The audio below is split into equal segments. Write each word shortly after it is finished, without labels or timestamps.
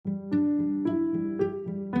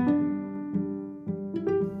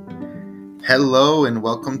Hello and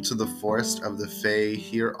welcome to the Forest of the Fae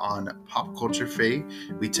here on Pop Culture Fae.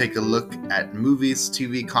 We take a look at movies,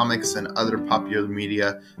 TV, comics, and other popular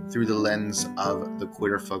media through the lens of the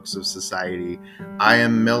queer folks of society. I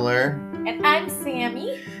am Miller. And I'm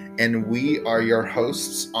Sammy. And we are your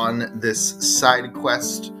hosts on this side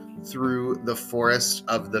quest through the Forest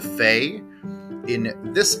of the Fae.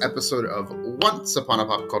 In this episode of Once Upon a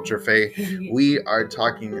Pop Culture Fae, we are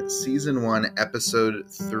talking Season 1, Episode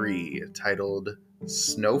 3, titled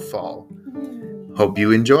Snowfall. Hope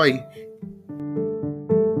you enjoy.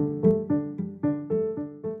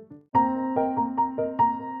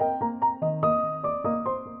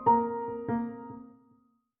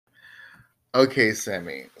 Okay,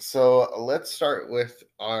 Sammy. So let's start with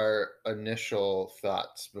our initial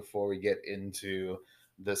thoughts before we get into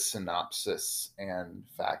the synopsis and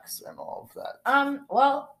facts and all of that.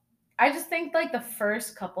 Well, I just think like the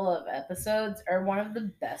first couple of episodes are one of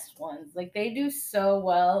the best ones. Like they do so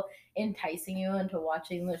well enticing you into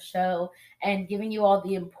watching the show and giving you all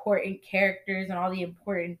the important characters and all the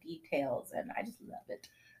important details, and I just love it.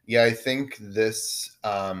 Yeah, I think this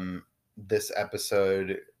this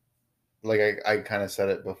episode, like I kind of said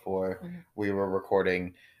it before we were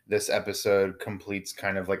recording, this episode completes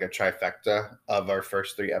kind of like a trifecta of our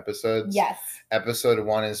first 3 episodes. Yes. Episode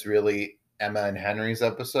 1 is really Emma and Henry's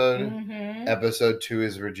episode. Episode 2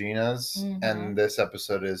 is Regina's. And this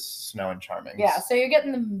episode is Snow and Charming's. Yeah, so you're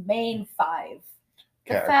getting the main 5.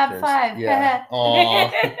 The characters. Fab 5. Yeah.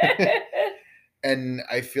 Aww. And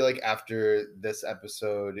I feel like after this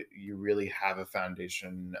episode, you really have a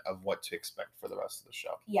foundation of what to expect for the rest of the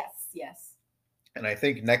show. Yes. And I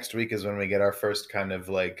think next week is when we get our first kind of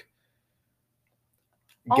like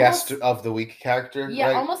Almost, guest of the week character. Yeah,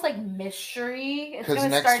 right? Almost like mystery. It's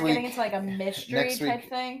going to start getting into like a mystery type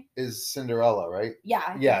thing. Is Cinderella, right?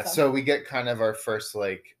 Yeah. Yeah, so we get kind of our first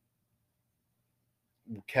like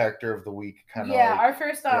character of the week kind of. Yeah, our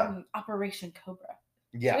first Operation Cobra.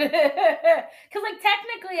 Yeah. Because like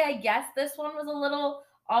technically I guess this one was a little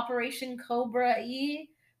Operation Cobra-y,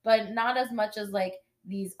 but not as much as like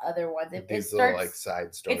these other ones. These starts, little like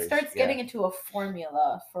side stories. It starts getting into a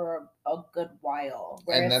formula for a good while.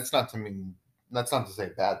 And that's not to say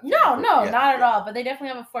bad. No, not at all. But they definitely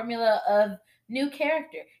have a formula of new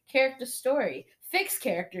character story, fixed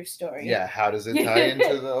character story. Yeah, how does it tie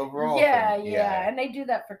into the overall thing? Yeah. And they do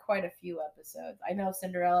that for quite a few episodes. I know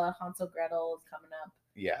Cinderella, Hansel Gretel is coming up.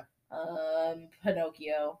 Yeah.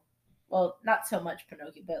 Pinocchio. Well, not so much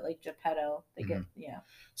Pinocchio, but like Geppetto. They get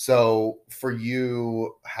So for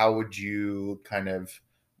you, how would you kind of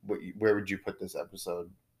where would you put this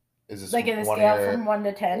episode? Is this like in a scale from 1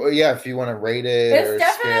 to 10? Well, yeah, if you want to rate it. It's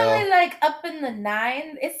definitely like up in the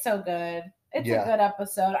 9. It's so good. It's a good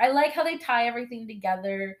episode. I like how they tie everything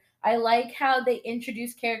together. I like how they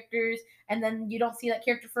introduce characters and then you don't see that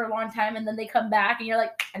character for a long time and then they come back and you're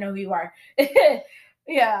like, I know who you are.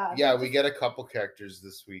 Yeah. Yeah, we get a couple characters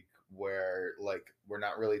this week where like we're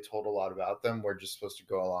not really told a lot about them. We're just supposed to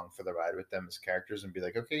go along for the ride with them as characters and be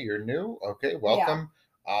like, okay, you're new. Okay, welcome.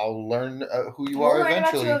 Yeah. I'll learn who you are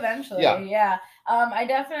eventually. Learn about you eventually. Yeah.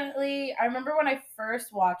 I remember when I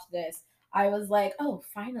first watched this, I was like, oh,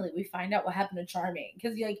 finally we find out what happened to Charming.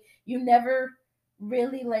 Because you never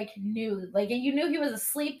really like knew. Like you knew he was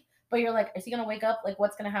asleep, but you're like, is he gonna wake up? Like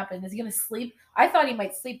what's gonna happen? Is he gonna sleep? I thought he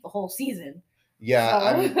might sleep the whole season. Yeah,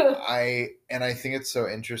 I think it's so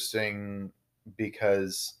interesting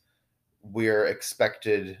because we're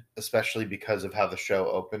expected, especially because of how the show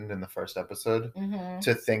opened in the first episode,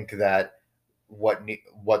 to think that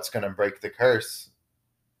what's going to break the curse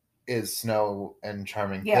is Snow and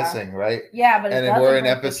Charming kissing, right? Yeah, but and then we're in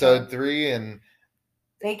episode 3 and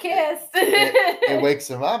they kiss. it wakes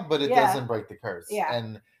them up, but it doesn't break the curse.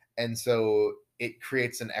 Yeah, and so it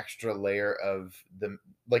creates an extra layer of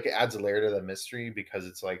it adds a layer to the mystery because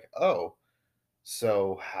it's like, oh,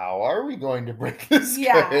 so how are we going to break this curse?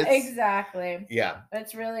 Yeah, exactly. Yeah.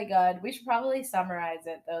 It's really good. We should probably summarize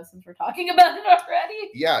it though, since we're talking about it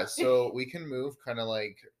already. Yeah, so we can move kind of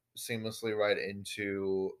like seamlessly right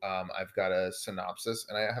into I've got a synopsis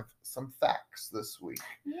and I have some facts this week.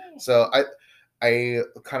 Yeah. So I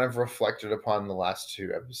kind of reflected upon the last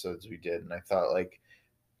 2 episodes we did and I thought like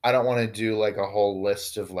I don't want to do like a whole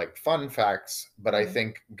list of like fun facts, but I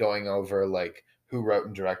think going over like who wrote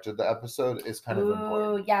and directed the episode is kind of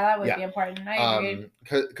important. Yeah, that would be important. I agree.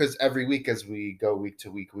 Because every week as we go week to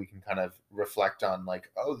week, we can kind of reflect on like,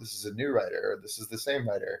 oh, this is a new writer, or this is the same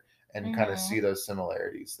writer, and kind of see those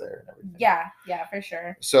similarities there and everything. Yeah, for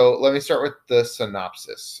sure. So let me start with the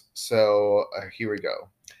synopsis. So here we go.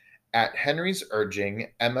 At Henry's urging,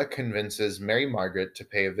 Emma convinces Mary Margaret to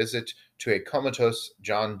pay a visit to a comatose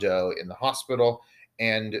John Doe in the hospital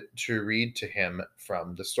and to read to him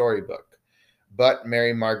from the storybook. But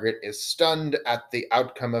Mary Margaret is stunned at the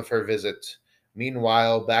outcome of her visit.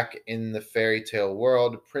 Meanwhile, back in the fairy tale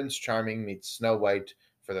world, Prince Charming meets Snow White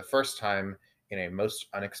for the first time in a most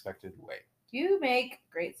unexpected way. You make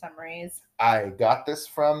great summaries. I got this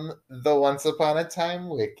from the Once Upon a Time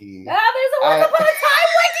wiki. Ah, there's a Once Upon a Time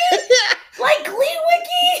wiki! Like Glee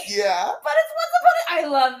wiki! Yeah. But it's Once Upon a... I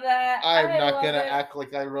love that. I'm not love going to it. act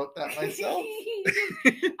like I wrote that myself.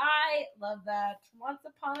 I love that. Once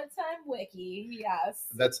Upon a Time wiki. Yes.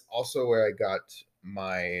 That's also where I got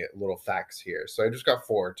my little facts here. So I just got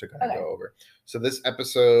 4 to kind of go over. So this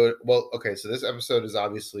episode, so this episode is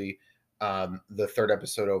obviously the 3rd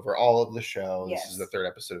episode over all of the show. Yes. This is the 3rd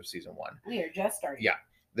episode of season 1. We are just starting. Yeah.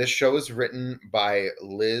 This show is written by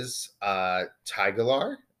Liz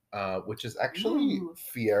Tigelar, which is actually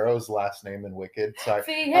Fiero's last name in Wicked. Sorry.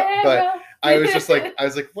 But I was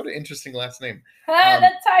like, what an interesting last name.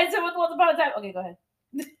 That ties in with Once Upon a Time. Okay, go ahead.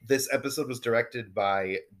 This episode was directed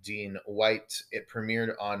by Dean White. It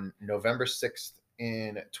premiered on November 6th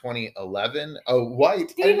in 2011. Oh,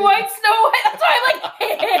 White. Dean White, Snow White. That's why I'm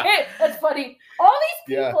like, that's funny. All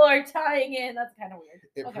these people are tying in. That's kind of weird.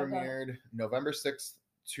 It premiered November 6th,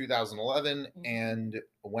 2011, and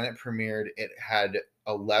when it premiered, it had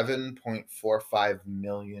 11.45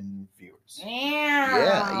 million viewers.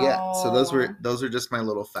 Yeah. So those are just my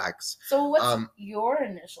little facts. So what's your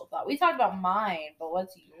initial thought? We talked about mine, but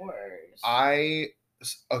what's yours?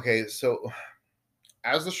 So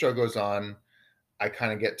as the show goes on, I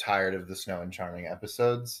kind of get tired of the Snow and Charming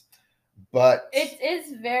episodes, but it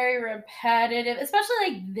is very repetitive, especially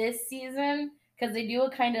like this season, because they do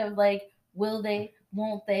a kind of like, will they,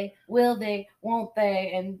 won't they, will they, won't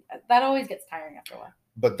they, and that always gets tiring after a while.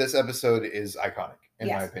 But this episode is iconic, in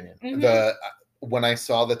my opinion. Mm-hmm. When I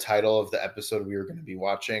saw the title of the episode we were going to be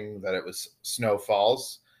watching, that it was Snow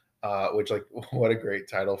Falls, which, like, what a great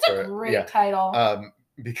title for it. Great title.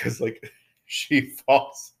 Because, like, she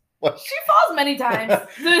falls. She falls many times.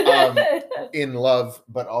 In love,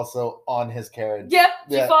 but also on his carriage. Yep,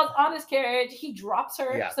 she falls on his carriage. He drops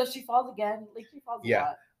her, so she falls again. Like, she falls a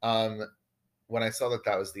lot. When I saw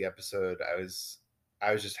that was the episode, I was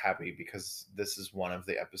just happy because this is one of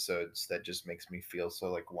the episodes that just makes me feel so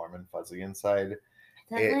like warm and fuzzy inside. It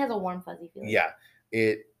definitely has a warm fuzzy feeling. Yeah,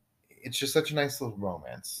 it's just such a nice little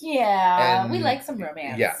romance. Yeah, we like some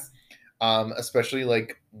romance. Yeah, especially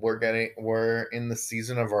like we're in the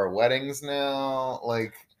season of our weddings now.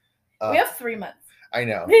 Like we have 3 months. I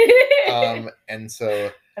know. And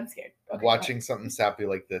so I'm scared. Watching something sappy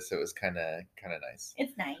like this, it was kind of nice.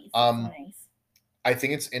 It's nice. It's nice. I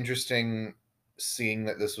think it's interesting seeing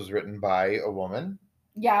that this was written by a woman.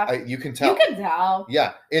 Yeah. You can tell.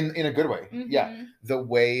 Yeah, in a good way. Mm-hmm. Yeah. The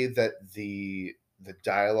way that the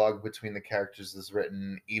dialogue between the characters is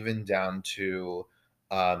written, even down to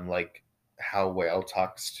like how Whale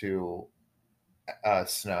talks to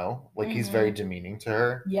Snow. Like he's very demeaning to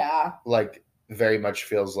her. Yeah. Like very much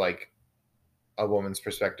feels like a woman's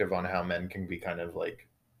perspective on how men can be kind of like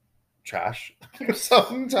trash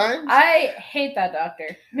sometimes. I hate that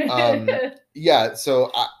doctor. Yeah,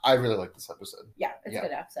 so I really like this episode. Yeah, it's a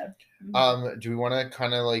good episode. Do we want to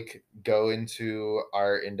kind of like go into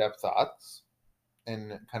our in-depth thoughts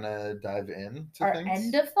and kind of dive into our things?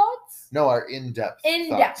 End of thoughts? No, our in-depth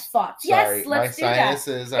thoughts. Sorry, yes, let's do that. My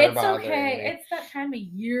sinuses are bothering me. It's that time of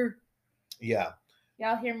year. Yeah.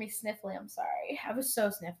 Y'all hear me sniffly. I'm sorry. I was so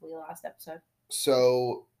sniffly last episode.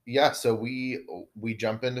 So yeah, so we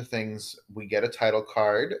jump into things. We get a title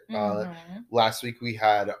card. Last week we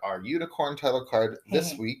had our unicorn title card.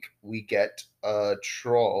 This week we get a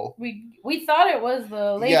troll. We thought it was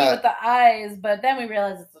the lady with the eyes, but then we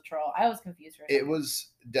realized it's a troll. I was confused for a second. It was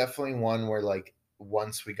definitely one where like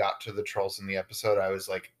once we got to the trolls in the episode, I was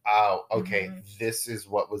like, oh, okay, this is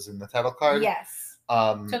what was in the title card. Yes.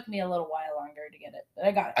 Took me a little while longer to get it, but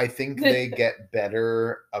I got it. I think they get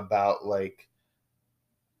better about like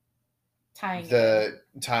tying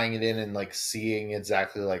it in and like seeing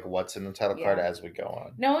exactly like what's in the title card as we go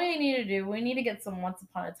on. No, what we need to do, we need to get some Once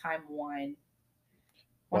Upon a Time wine.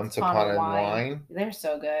 Once Upon a Wine. They're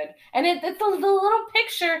so good. And it's the little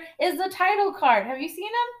picture is the title card. Have you seen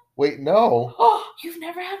them? Wait, no. Oh, you've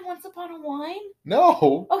never had Once Upon a Wine?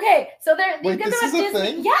 No. Okay, so Wait, this is a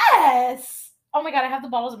thing? Yes. Oh my God, I have the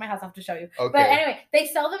bottles in my house. I have to show you. Okay. But anyway, they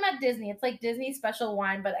sell them at Disney. It's like Disney special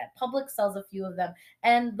wine, but at Publix sells a few of them.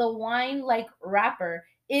 And the wine like wrapper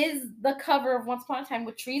is the cover of Once Upon a Time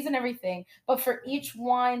with trees and everything. But for each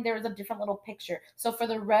wine, there is a different little picture. So for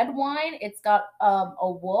the red wine, it's got a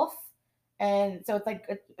wolf. And so it's like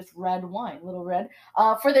it's red wine, little red.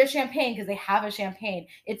 For their champagne, because they have a champagne,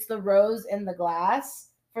 it's the rose in the glass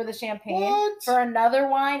for the champagne. What? For another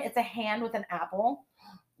wine, it's a hand with an apple.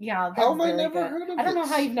 Yeah, that's How have I very never good. heard of I don't know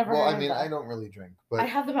how this? you've never Well, heard I mean, of that. I don't really drink, but I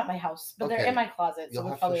have them at my house, but they're Okay. in my closet. So you'll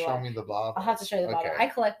that's have to probably show why. me the bottle. I'll have to show you the bottle. Okay. I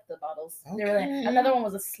collect the bottles. They were Okay. another one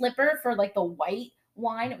was a slipper for like the white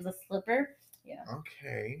wine. It was a slipper. Yeah,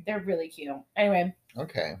 Okay. they're really cute. Anyway,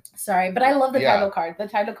 Okay. sorry, but I love the Yeah. title card. The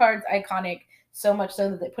title card's iconic, so much so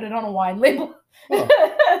that they put it on a wine label. Well,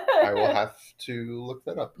 I will have to look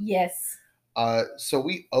that up. Yes. So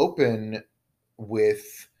we open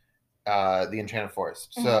with the Enchanted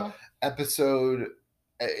Forest. So episode,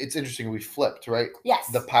 it's interesting. We flipped, right? Yes.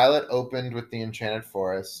 The pilot opened with the Enchanted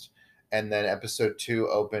Forest, and then episode 2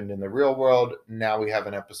 opened in the real world. Now we have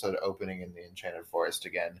an episode opening in the Enchanted Forest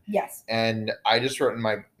again. Yes. And I just wrote in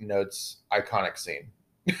my notes, iconic scene.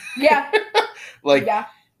 Yeah. Like yeah.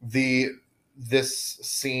 this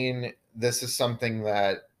scene, this is something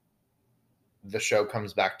that the show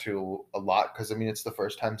comes back to a lot, because I mean it's the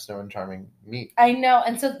first time Snow and Charming meet. I know,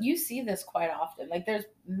 and so you see this quite often. Like there's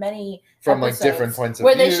many from like different points of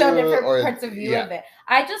where view, they show different or, points of view yeah. of it.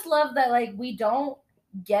 I just love that like we don't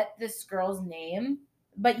get this girl's name,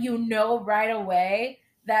 but you know right away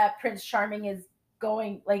that Prince Charming is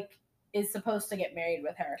going like is supposed to get married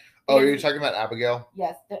with her. Oh, you're talking about Abigail?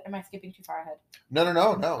 Yes. Am I skipping too far ahead? No.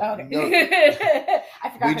 Oh, okay. No. I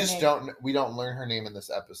forgot. We her just name. we don't learn her name in this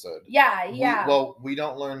episode. Yeah. We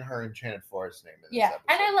don't learn her Enchanted Forest name in this episode.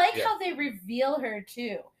 And I like how they reveal her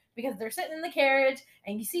too, because they're sitting in the carriage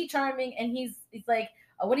and you see Charming and he's like,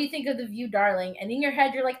 oh, what do you think of the view, darling? And in your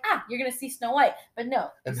head you're like, you're gonna see Snow White, but no.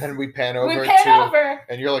 And then we pan over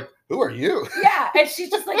and you're like, who are you? Yeah, and she's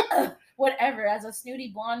just like, whatever, as a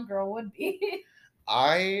snooty blonde girl would be.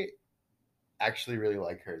 I actually really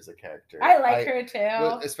like her as a character. I like her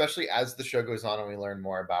too. Especially as the show goes on and we learn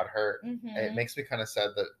more about her. Mm-hmm. It makes me kind of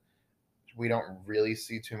sad that we don't really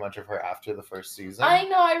see too much of her after the first season. I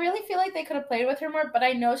know. I really feel like they could have played with her more, but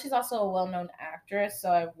I know she's also a well-known actress,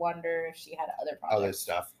 so I wonder if she had other projects. Other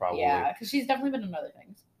stuff, probably. Yeah, because she's definitely been in other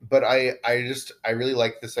things. But I really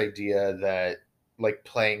like this idea that, like,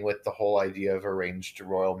 playing with the whole idea of arranged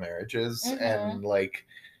royal marriages, and like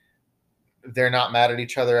they're not mad at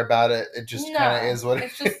each other about it. It just kind of is what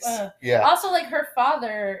it is. Yeah. Also, like, her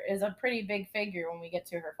father is a pretty big figure when we get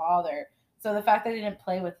to her father. So the fact that they didn't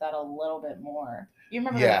play with that a little bit more. You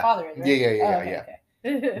remember who her father is, right? Yeah.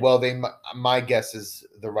 Okay. Well, my guess is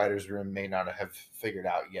the writer's room may not have figured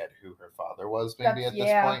out yet who her father was. Maybe at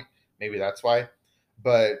this point, maybe that's why.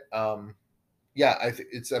 But yeah,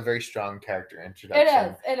 it's a very strong character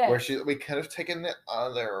introduction. It is. Where we could have taken the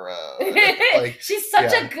other. Like, she's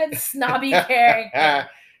such a good snobby character.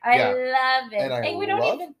 I love it. And we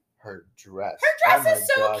don't even her dress. Her dress is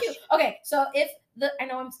so cute. Okay, so I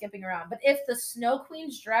know I'm skipping around, but if the Snow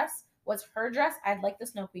Queen's dress was her dress, I'd like the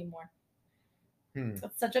Snow Queen more.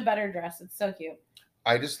 It's such a better dress. It's so cute.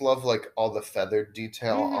 I just love like all the feathered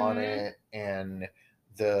detail on it, and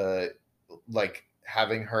the like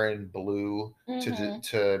having her in blue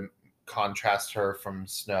to contrast her from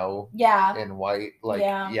Snow. Yeah. In white. Like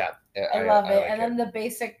I love it. And then the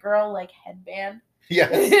basic girl like headband.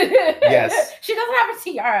 Yes. She doesn't have a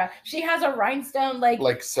tiara. She has a rhinestone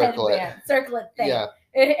like circlet thing. Yeah.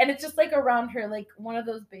 And it's just like around her, like one of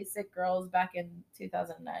those basic girls back in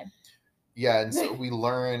 2009. Yeah, and so we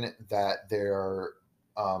learn that they're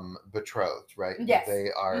betrothed, right? Yes. They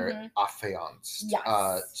are affianced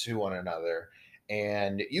to one another.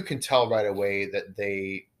 And you can tell right away that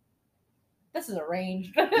this is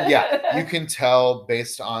arranged. Yeah, you can tell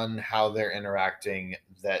based on how they're interacting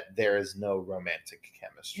that there is no romantic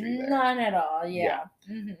chemistry there. None at all. Yeah.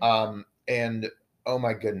 And oh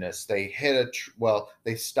my goodness, they hit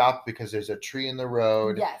they stop because there's a tree in the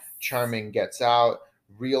road. Yes. Charming gets out,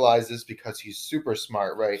 realizes because he's super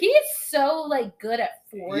smart, right? He's so like good at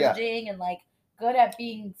foraging and like good at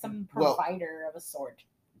being some provider of a sort.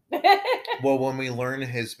 Well, when we learn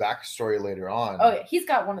his backstory later on, he's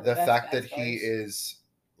got one of the best fact that he is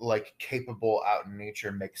like capable out in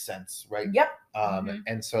nature makes sense, right? Yep.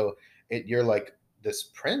 And so you're like, this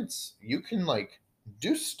prince, you can like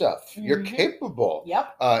do stuff. You're capable.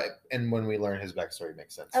 Yep. And when we learn his backstory,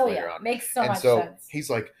 makes sense later on. Makes so much sense. He's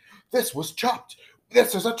like, this was chopped.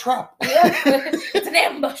 This is a trap. It's an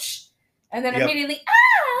ambush. And then immediately,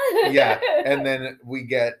 Yeah. And then we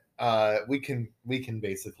get we can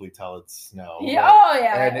basically tell it's Snow. Yeah. Oh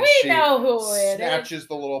yeah. And we know who it is. Snatches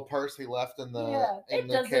the little purse he left in the it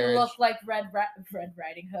doesn't carriage. Look like Red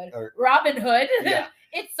Riding Hood. Robin Hood. Yeah.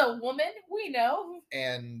 It's a woman. We know.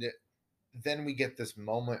 And then we get this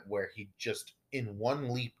moment where he just in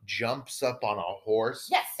one leap jumps up on a horse.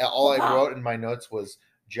 Yes. And all I Wow. wrote in my notes was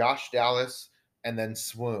Josh Dallas and then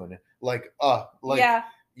swoon. Like yeah.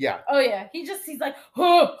 yeah. Oh yeah. He's like,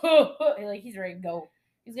 huh, huh, huh. Like he's ready to go.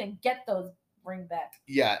 He's gonna get those ring back.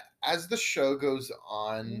 Yeah. As the show goes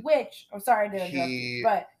on, Which I'm sorry to interrupt you,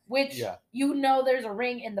 but you know there's a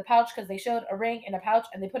ring in the pouch because they showed a ring in a pouch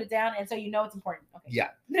and they put it down, and so you know it's important. Okay. Yeah.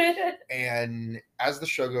 And as the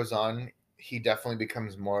show goes on, he definitely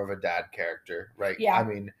becomes more of a dad character, right? Yeah. I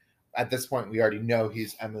mean, at this point, we already know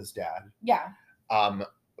he's Emma's dad. Yeah.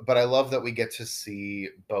 But I love that we get to see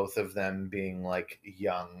both of them being like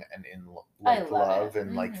young and in like love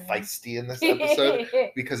and like feisty in this episode.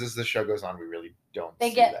 Because as the show goes on, we really don't. They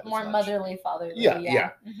see get that more motherly, fatherly. Yeah.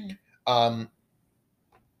 Mm-hmm.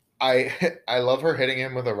 I love her hitting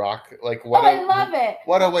him with a rock. Like what? I love it.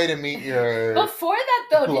 What a way to meet your. Before that,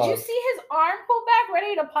 though, did you see his arm pull back,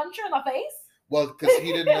 ready to punch her in the face? Well, because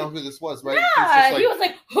he didn't know who this was, right? Yeah, he was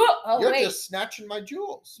like, huh, "You're just snatching my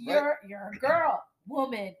jewels." Right? You're a girl,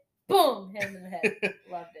 woman. Boom, hit him in the head.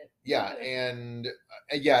 Loved it. Yeah, and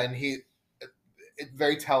he. It's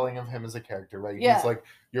very telling of him as a character, right? Yeah. He's like,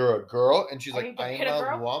 "You're a girl," and she's like, "I'm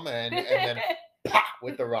a woman," and then pop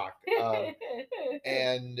with the rock,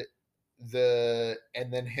 and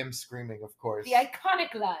then him screaming, of course, the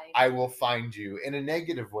iconic line, "I will find you," in a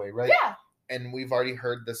negative way, right? Yeah. And we've already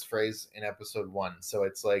heard this phrase in episode 1, so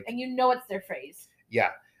it's like, and you know it's their phrase.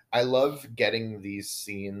 Yeah, I love getting these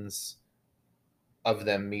scenes of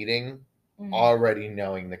them meeting, already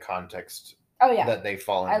knowing the context. Oh yeah, that they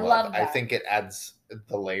fall in love. Love that. I think it adds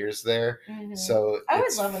the layers there, so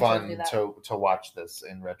it's fun to watch this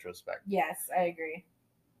in retrospect. Yes, I agree.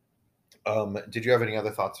 Did you have any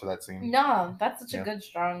other thoughts for that scene? No, that's such a good,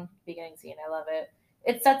 strong beginning scene. I love it.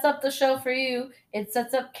 It sets up the show for you. It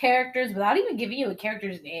sets up characters without even giving you a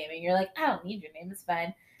character's name, and you're like, I don't need your name. It's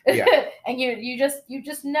fine. Yeah. And you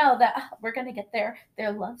just know that we're gonna get their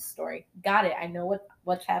love story. Got it. I know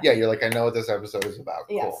what's happening. Yeah, you're like, I know what this episode is about.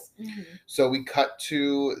 Yes. Cool. Mm-hmm. So we cut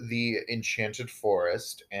to the Enchanted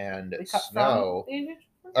Forest and Snow.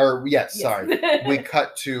 We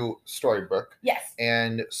cut to Storybrooke. Yes.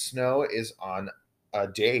 And Snow is on a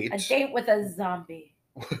date. A date with a zombie.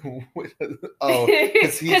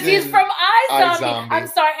 Because he's from iZombie. I'm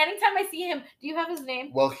sorry. Anytime I see him, do you have his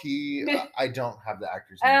name? Well, I don't have the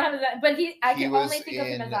actor's name. I don't have that, but I can only think of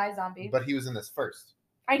him as iZombie. But he was in this first.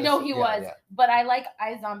 I know he was, but I like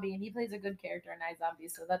iZombie, and he plays a good character in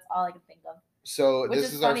iZombie, so that's all I can think of. So which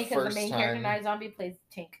this is funny because the main character in iZombie plays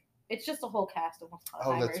Tink. It's just a whole cast of Alzheimer's.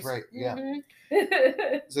 Oh, that's right. Yeah.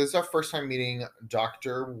 So this is our first time meeting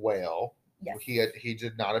Dr. Whale. Yes. He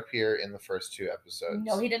did not appear in the first 2 episodes.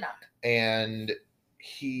 No, he did not. And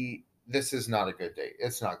this is not a good date.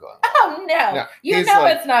 It's not going well. Oh no. You know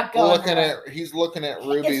it's not going He's looking at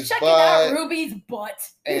Ruby's checking butt. Out Ruby's butt.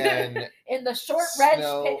 And in the short red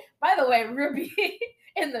by the way, Ruby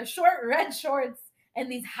in the short red shorts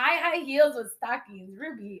and these high heels with stockings.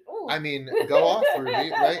 Ruby. Ooh. I mean, go off, Ruby,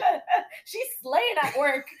 right? She's slaying at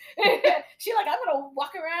work. She's like, I'm gonna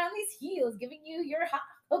walk around these heels, giving you your hot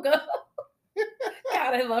logo.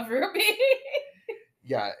 God, I love Ruby.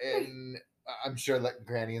 Yeah, and I'm sure that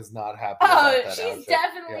Granny is not happy. Oh, she's outfit.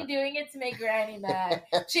 Definitely doing it to make Granny mad.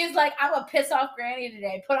 She's like, I'm gonna piss off Granny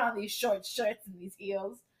today. Put on these short shorts and these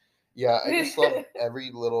heels. Yeah, I just love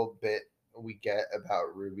every little bit we get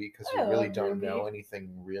about Ruby because we really don't know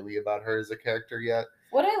anything really about her as a character yet.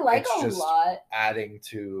 What I like a lot, adding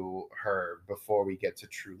to her before we get to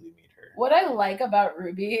truly meet her. What I like about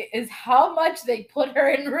Ruby is how much they put her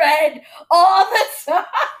in red all the time.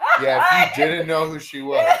 Yeah, if you didn't know who she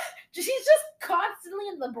was. She's just constantly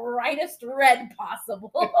in the brightest red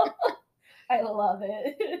possible. I love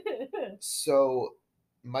it. So,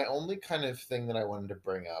 my only kind of thing that I wanted to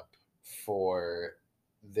bring up for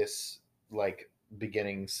this like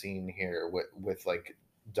beginning scene here with like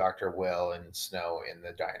Dr. Will and Snow in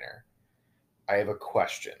the diner, I have a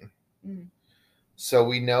question. So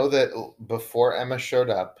we know that before Emma showed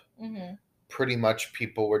up, pretty much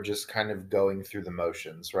people were just kind of going through the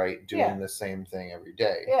motions, right? Doing the same thing every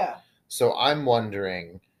day. Yeah. So I'm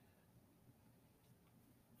wondering,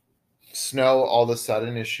 Snow, all of a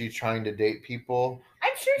sudden, is she trying to date people?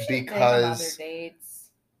 I'm sure she's been on other dates.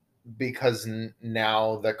 Because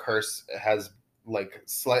now the curse has like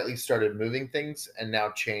slightly started moving things, and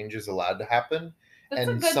now change is allowed to happen. That's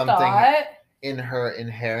and a good something thought. In her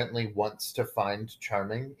inherently wants to find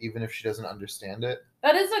charming, even if she doesn't understand it.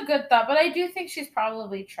 That is a good thought, but I do think she's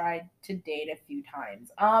probably tried to date a few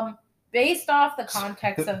times. Based off the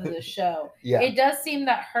context of the show, it does seem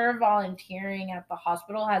that her volunteering at the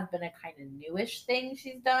hospital has been a kind of newish thing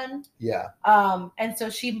she's done. Yeah. And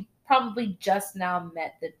so she probably just now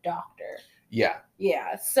met the doctor. Yeah.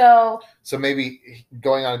 Yeah. So maybe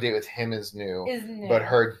going on a date with him is new, but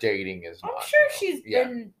her dating is not. I'm sure she's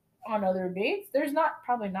been on other dates. There's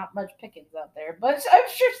probably not much pickings out there, but I'm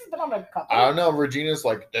sure she's been on a couple. I don't know. Regina's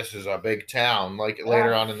like, this is a big town. Like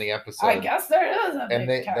later on in the episode, I guess there is a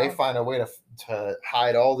big town. And they find a way to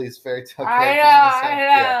hide all these fairy tale characters. I know.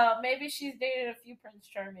 Yeah. Maybe she's dated a few Prince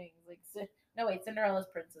Charmings. Like, no, wait, Cinderella's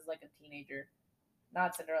prince is like a teenager,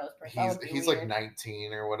 not Cinderella's prince. He's like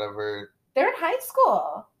 19 or whatever. They're in high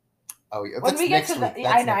school. Oh yeah, when we get to the,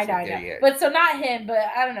 I know. Yeah. But so not him, but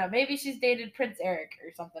I don't know. Maybe she's dated Prince Eric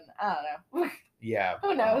or something. I don't know. Yeah.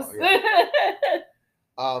 Who knows? Yeah.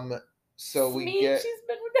 So we get. She's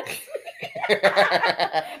been with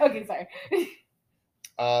us. Okay,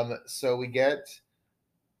 sorry. So we get.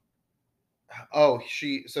 Oh,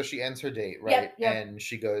 she ends her date, right? Yep. And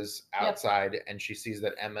she goes outside and she sees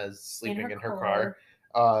that Emma's sleeping in her car.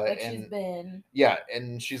 She's been. Yeah,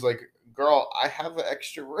 and she's like, "Girl, I have an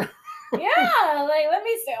extra room." Yeah, like let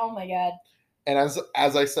me say, oh my god. And as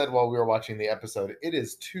I said while we were watching the episode, it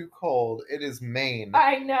is too cold. It is Maine.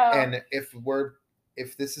 I know. And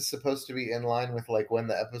if this is supposed to be in line with like when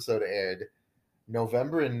the episode aired,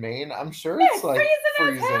 November in Maine, I'm sure it's like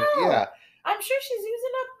freezing. Yeah. I'm sure she's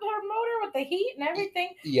using up her motor with the heat and everything.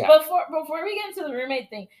 Yeah. Before we get into the roommate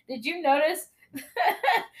thing, did you notice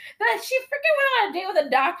that she freaking went on a date with a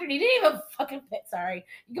doctor and he didn't even fucking pay? Sorry,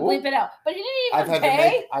 you can bleep it out, but he didn't even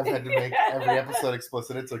pay. I've had to make every episode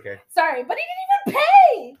explicit. It's okay. Sorry, but he didn't even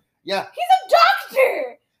pay. Yeah. He's a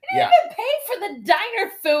doctor. He didn't even pay for the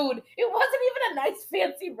diner food. It wasn't even a nice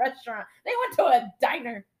fancy restaurant. They went to a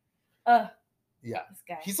diner. Yeah. This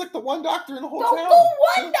guy. He's like the one doctor in the whole town. The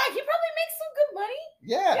one doctor. He probably makes some good money.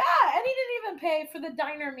 Yeah. Yeah, and he didn't even pay for the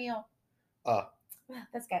diner meal.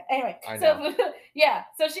 This guy. Anyway, so yeah,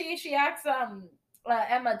 so she asks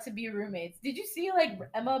Emma to be roommates. Did you see like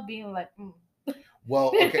Emma being like?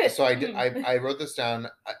 Well, okay, so I did. I wrote this down.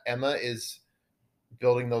 Emma is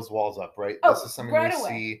building those walls up, right? This is something we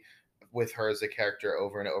see with her as a character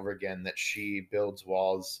over and over again, that she builds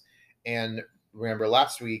walls. And remember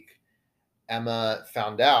last week, Emma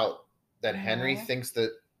found out that Henry thinks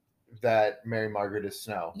that Mary Margaret is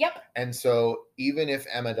Snow. Yep. And so even if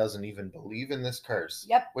Emma doesn't even believe in this curse,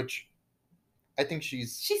 which I think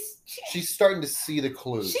she's starting to see the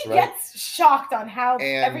clues. She gets shocked on how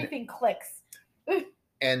everything clicks.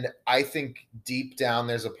 And I think deep down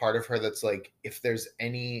there's a part of her that's like, if there's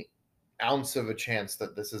any ounce of a chance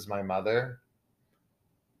that this is my mother,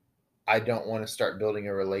 I don't want to start building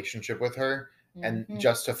a relationship with her, and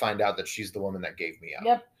just to find out that she's the woman that gave me up.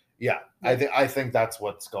 Yep. Yeah, I think that's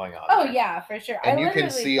what's going on. Oh, yeah, for sure. And you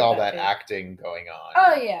can see all that acting going on.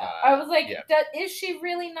 Oh, yeah. I was like, is she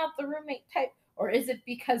really not the roommate type? Or is it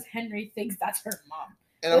because Henry thinks that's her mom?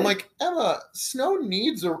 And I'm like, Emma, Snow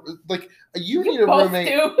needs you need a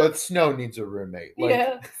roommate, but Snow needs a roommate.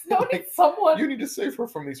 Like, Snow needs someone. You need to save her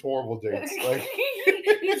from these horrible dates. Like,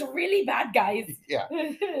 these really bad guys. Yeah.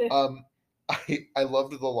 I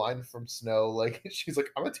loved the line from Snow. Like, she's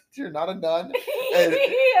like, I'm a teacher, not a nun. And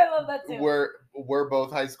I love that too. We're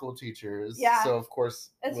both high school teachers. Yeah. So of course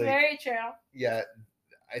it's very true. Yeah.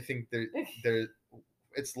 I think there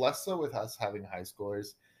it's less so with us having high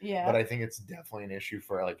schoolers. Yeah. But I think it's definitely an issue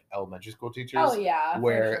for like elementary school teachers. Oh yeah.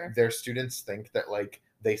 Where their students think that like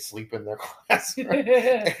they sleep in their classroom.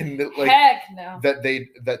 And like, heck no.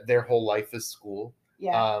 That their whole life is school.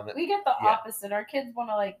 Yeah, we get the opposite. Our kids want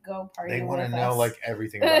to like go party. They want to know like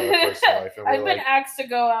everything about their personal life. And I've been asked to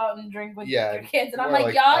go out and drink with your kids, and I'm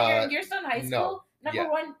like, y'all, you're still in high school. No. Number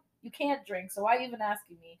one, you can't drink, so why even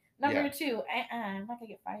asking me? Number two, I'm not gonna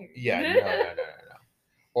get fired. Yeah, no.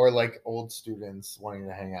 Or like old students wanting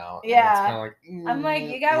to hang out. Yeah, it's kind of like I'm like,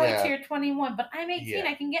 you gotta wait till you're 21, but I'm 18. Yeah.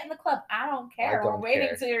 I can get in the club. I don't care. We're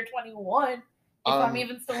waiting till you're 21 if I'm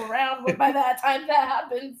even still around. By that time that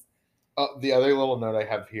happens. The other little note I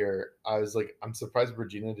have here, I was like, I'm surprised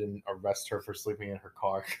Regina didn't arrest her for sleeping in her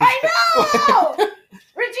car. I know!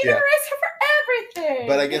 Regina arrests her for everything.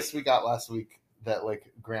 But I guess we got last week that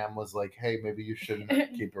like Graham was like, hey, maybe you shouldn't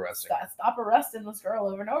keep arresting. Stop arresting this girl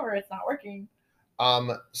over and over. It's not working.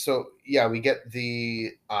 So yeah, we get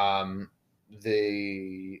they go to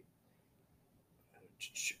the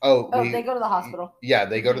hospital. Yeah,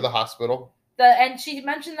 they go to the hospital. And she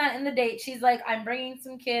mentioned that in the date. She's like, I'm bringing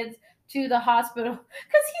some kids to the hospital.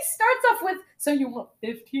 Because he starts off with, so you want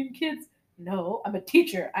 15 kids? No, I'm a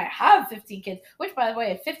teacher. I have 15 kids. Which, by the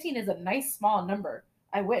way, 15 is a nice small number.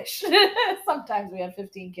 I wish. Sometimes we have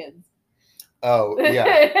 15 kids. Oh,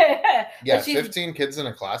 yeah. Yeah, 15 kids in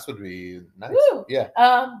a class would be nice. Woo. Yeah.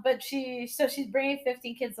 But she's bringing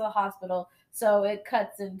 15 kids to the hospital So it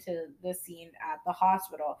cuts into the scene at the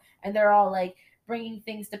hospital, and they're all like bringing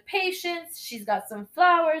things to patients. She's got some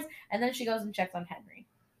flowers, and then she goes and checks on Henry.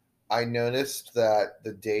 I noticed that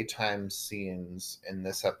the daytime scenes in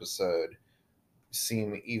this episode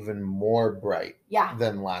seem even more bright Yeah.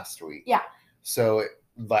 than last week. Yeah. So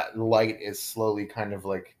that light is slowly kind of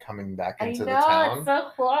like coming back into the I know, town. it's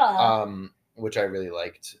so cool. Which I really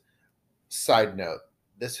liked. Side note,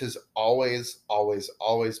 this has always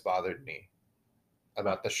bothered me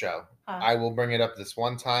about the show. I will bring it up this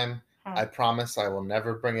one time. I promise I will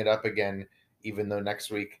never bring it up again, even though next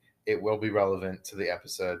week it will be relevant to the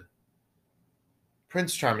episode.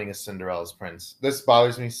 Prince Charming is Cinderella's prince. This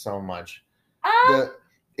bothers me so much.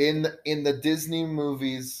 In the Disney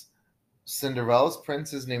movies, Cinderella's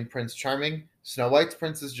prince is named Prince Charming. Snow White's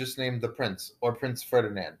prince is just named the Prince or Prince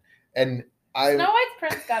Ferdinand. And Snow White's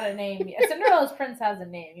prince got a name. Cinderella's prince has a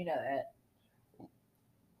name. You know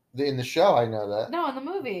that. In the show, I know that. No, in the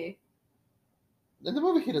movie. In the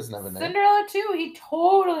movie, he doesn't have a name. Cinderella too. He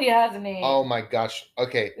totally has a name. Oh my gosh.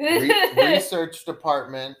 Okay. Research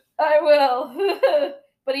department. I will.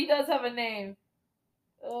 But he does have a name.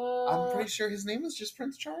 I'm pretty sure his name is just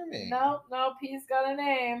Prince Charming. Nope, he's got a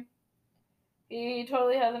name. He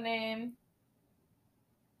totally has a name.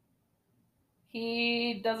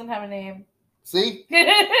 He doesn't have a name. See?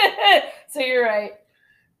 So you're right.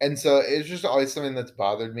 And so it's just always something that's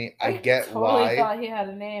bothered me. I get totally why. I thought he had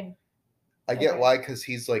a name. I get why, because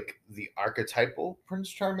he's like the archetypal Prince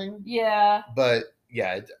Charming. Yeah. But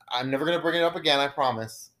yeah, I'm never going to bring it up again, I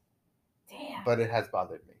promise. Damn. But it has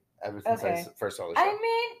bothered me ever since I first saw the show. I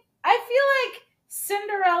mean, I feel like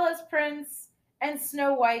Cinderella's prince and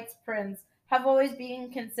Snow White's prince have always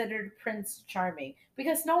been considered Prince Charming,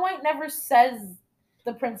 because Snow White never says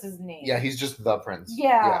the prince's name. Yeah, he's just the prince.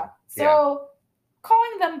 Yeah. So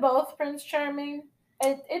calling them both Prince Charming,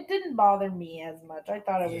 it didn't bother me as much. I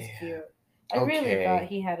thought it was cute. I really thought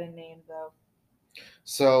he had a name, though.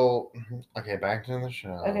 So, okay, back to the show.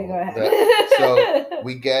 Okay, go ahead. So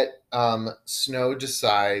we get Snow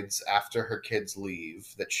decides after her kids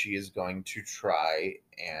leave that she is going to try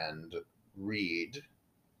and read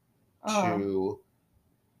to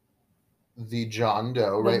the John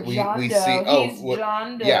Doe, right? We see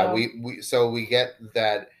John Doe. Yeah, we get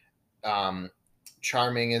that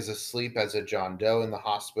Charming is asleep as a John Doe in the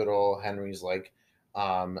hospital. Henry's like,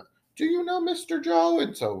 do you know Mr. Joe?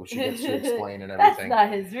 And so she gets to explain and everything. That's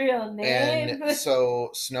not his real name. And so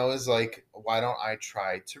Snow is like, why don't I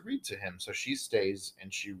try to read to him? So she stays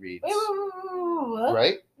and she reads. Wait.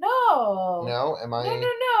 Right? No. No? Am I?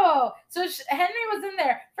 No. So Henry was in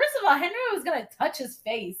there. First of all, Henry was going to touch his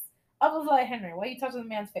face. I was like, Henry, why are you touching the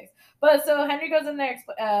man's face? But so Henry goes in there,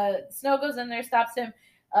 Snow goes in there, stops him,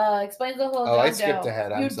 explains the whole John Doe. I skipped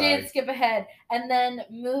ahead. I'm sorry. You did skip ahead, and then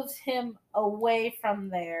moves him away from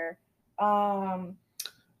there.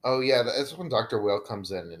 Oh yeah, that's when Dr. Whale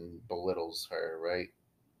comes in and belittles her, right?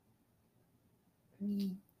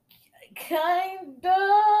 Kind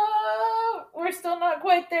of. We're still not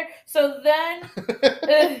quite there. So then,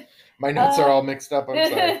 my notes are all mixed up.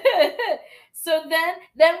 I'm sorry. So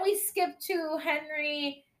then we skip to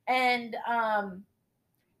Henry and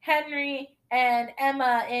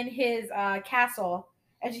Emma in his castle,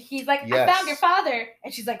 and he's like, yes. I found your father,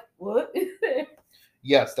 and she's like, what?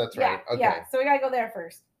 Yes, that's right. Okay. Yeah, so we gotta go there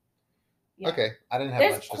first. Yeah. Okay, I didn't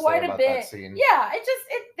have much to say about that scene. Yeah,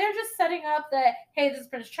 they're just setting up that, hey, this is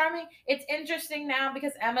Prince Charming. It's interesting now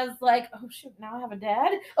because Emma's like, oh shoot, now I have a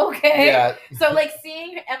dad? Okay. Yeah. So like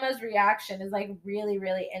seeing Emma's reaction is like really,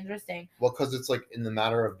 really interesting. Well, because it's like in the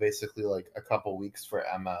matter of basically like a couple weeks for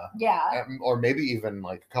Emma. Yeah. Or maybe even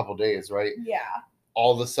like a couple days, right? Yeah.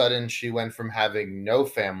 All of a sudden she went from having no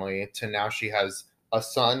family to now she has a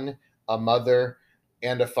son, a mother,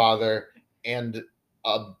 and a father, and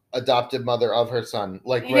a adopted mother of her son.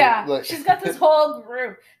 She's got this whole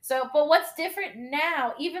group. So, but what's different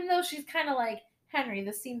now, even though she's kind of like, Henry,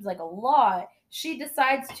 this seems like a lot, she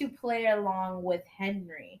decides to play along with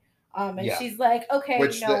Henry. She's like, okay,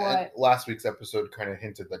 which you know what? Last week's episode kind of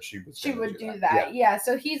hinted that she would do that. Yeah.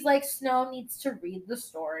 So he's like, Snow needs to read the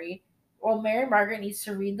story. Well, Mary Margaret needs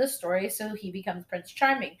to read the story so he becomes Prince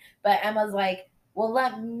Charming. But Emma's like, well,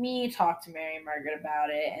 let me talk to Mary Margaret about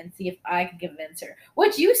it and see if I can convince her.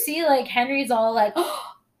 Which you see, like, Henry's all like,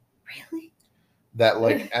 oh, really? That,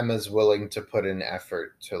 like, Emma's willing to put in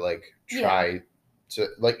effort to, like, try to,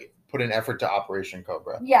 like, put an effort to Operation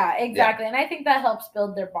Cobra. Yeah, exactly. Yeah. And I think that helps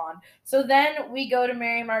build their bond. So then we go to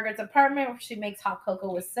Mary Margaret's apartment where she makes hot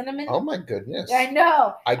cocoa with cinnamon. Oh, my goodness. I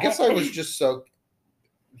know. I guess I was just so...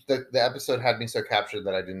 the episode had me so captured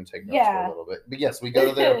that I didn't take notes for Yeah. a little bit. But yes, we go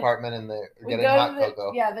to their apartment and they're We getting go to hot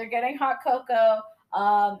cocoa. Yeah, they're getting hot cocoa.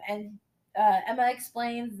 And Emma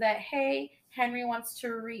explains that, hey, Henry wants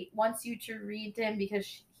you to read to him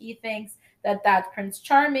because he thinks that that's Prince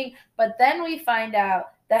Charming. But then we find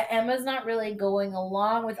out that Emma's not really going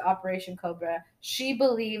along with Operation Cobra. She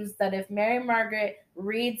believes that if Mary Margaret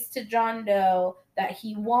reads to John Doe, that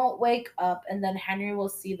he won't wake up, and then Henry will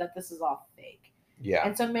see that this is all fake. Yeah.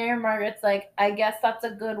 And so Mary Margaret's like, I guess that's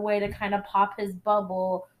a good way to kind of pop his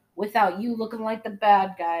bubble without you looking like the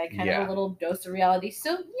bad guy. Kind of a little dose of reality.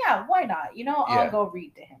 So yeah, why not? I'll go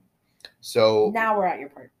read to him. So now we're at your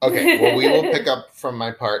part. Okay, well, we will pick up from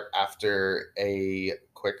my part after a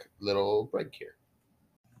quick little break here.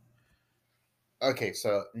 Okay,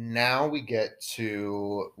 so now we get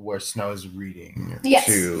to where Snow is reading. Yes,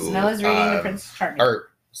 Snow is reading to Prince Charming.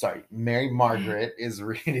 Mary Margaret is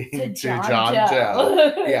reading to John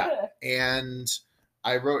Doe. Yeah, and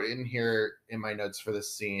I wrote in here in my notes for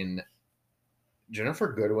this scene,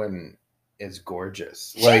 Ginnifer Goodwin is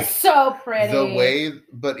gorgeous. She's so pretty. The way,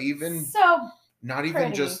 but even so not even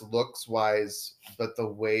pretty. Just looks wise, but the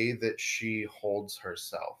way that she holds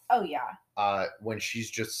herself. Oh yeah. When she's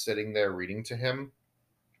just sitting there reading to him,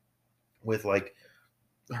 with like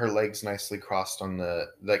her legs nicely crossed on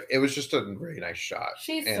it was just a very nice shot.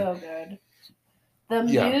 She's so good. The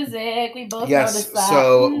music, we both noticed that.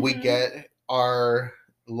 So we get our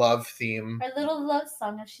love theme. Our little love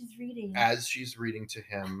song as she's reading to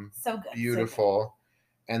him. So good. Beautiful. So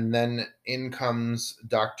good. And then in comes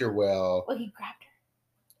Dr. Will. Well, he grabbed her.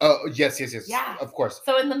 Oh, yes. Yeah. Of course.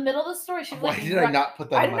 So in the middle of the story, she's Why did I not put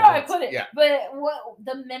that I in don't my know, notes? I put it. Yeah. But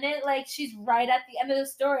the minute she's right at the end of the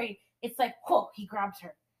story, it's like, whoa, he grabs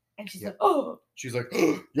her. And she's like, oh. She's like,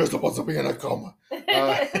 oh, you're supposed to be in a coma.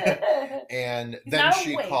 And then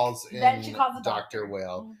she calls in Dr.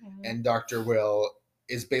 Will. Mm-hmm. And Dr. Will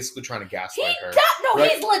is basically trying to gaslight her.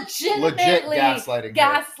 He's legitimately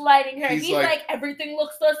gaslighting her. He's like, everything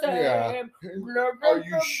looks the same. Yeah. Are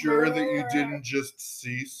you sure that you didn't just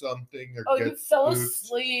see something or get you fell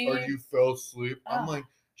asleep? Or you fell asleep? I'm like,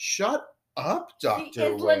 shut up,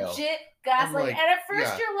 Dr. Will. He's legit gaslighting. And at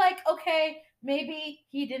first you're like, okay, maybe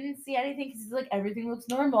he didn't see anything because he's like, everything looks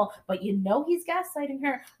normal. But he's gaslighting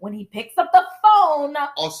her when he picks up the phone.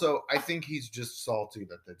 Also, I think he's just salty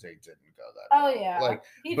that the date didn't go that well. Oh, yeah.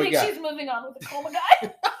 He thinks she's moving on with the coma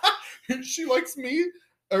guy. She likes me,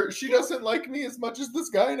 or she doesn't like me as much as this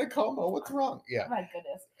guy in a coma. What's wrong? Yeah. My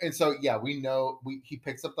goodness. And so, we know he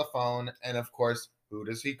picks up the phone, and of course, who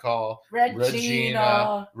does he call?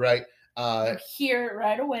 Regina. Right. You hear it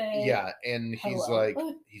right away. Yeah, and he's like,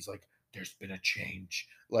 there's been a change.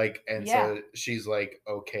 So she's like,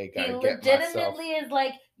 okay, gotta get myself. He legitimately is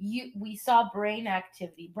like, we saw brain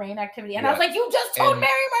activity. And I was like, you just told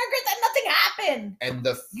Mary Margaret that nothing happened. And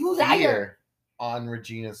the fear on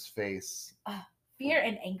Regina's face. Fear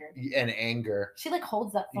and anger. She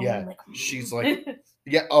holds that phone. Yeah, she's like,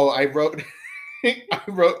 yeah. Oh, I wrote,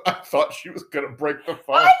 I thought she was gonna break the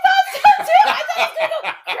phone. I thought so too. I thought it was gonna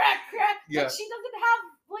go crack. Yeah. But she doesn't have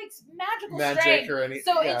magical magic strength or anything.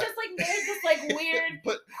 So it just made this weird.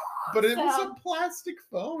 but it was a plastic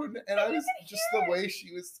phone, and I was just the way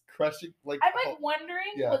she was crushing. I'm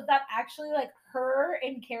wondering, was that actually her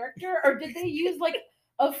in character, or did they use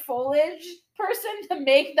a foliage person to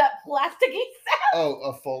make that plasticky sound? Oh,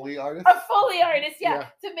 a Foley artist. A Foley artist, yeah.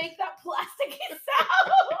 To make that plasticky sound.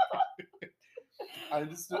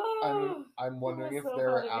 I'm wondering if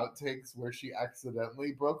there are outtakes where she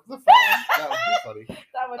accidentally broke the phone. That would be funny.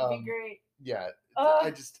 That would be great. Yeah,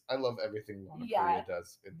 I love everything Lana Korea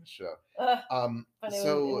does in the show. But it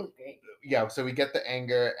was great. Yeah, so we get the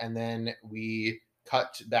anger, and then we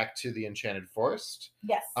cut back to the Enchanted Forest.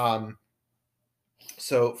 Yes.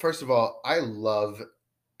 So first of all, I love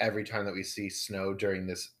every time that we see Snow during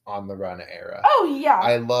this On the Run era. Oh yeah,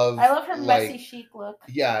 I love her messy chic look.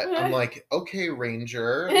 Yeah, I'm like, okay,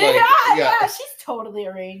 Ranger. Yeah, she's totally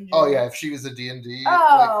a Ranger. Oh yeah, if she was a D&D.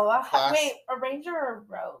 Class, wait, a Ranger or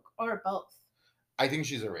a Rogue or both? I think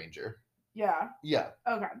she's a Ranger. Yeah. Yeah.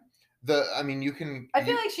 Okay. You can. I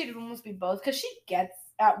feel like she'd almost be both because she gets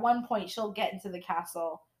at one point she'll get into the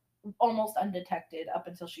castle almost undetected up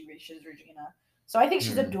until she reaches Regina. So I think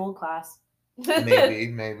she's a dual class.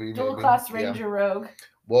 maybe dual class Ranger Rogue.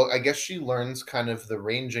 Well, I guess she learns kind of the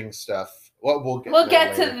ranging stuff. Well, we'll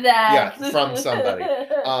get to that. Yeah, from somebody.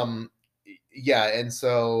 Yeah, and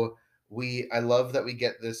so I love that we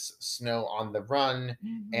get this Snow on the run,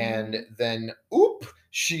 and then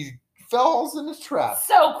she falls in a trap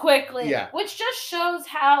so quickly. Yeah, which just shows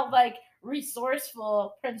how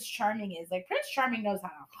resourceful Prince Charming is. Like Prince Charming knows how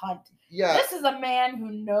to hunt. Yeah, This is a man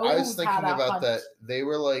who knows I was how thinking to about hunt. that. They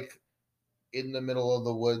were like in the middle of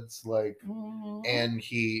the woods, like, Mhm. and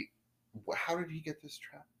how did he get this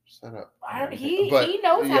trap set up? He knows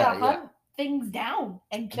how to yeah. hunt things down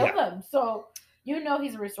and kill them. So you know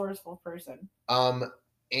he's a resourceful person.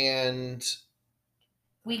 And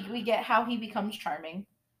we get how he becomes charming.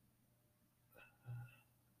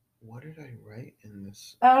 What did I write in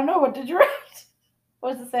this? I don't know. What did you write?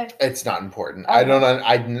 What does it say? It's not important. Okay. I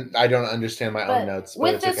don't understand my own notes.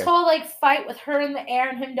 But with this whole like fight with her in the air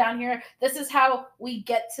and him down here, this is how we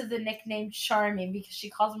get to the nickname Charming, because she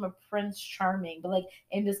calls him a Prince Charming. But like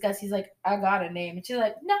in disgust, he's like, I got a name, and she's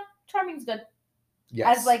like, no, Charming's good.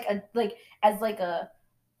 Yes. As like a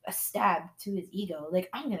stab to his ego. Like,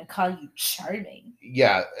 I'm gonna call you Charming.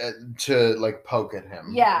 Yeah, to like poke at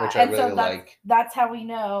him. Yeah, which I really like. That's how we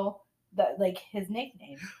know that, like, his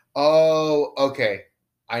nickname. Oh, okay.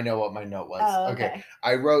 I know what my note was. Oh, okay.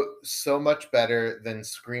 I wrote so much better than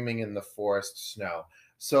screaming in the forest snow.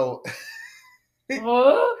 So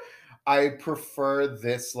I prefer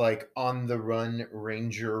this like on the run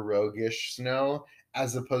ranger roguish Snow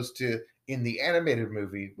as opposed to in the animated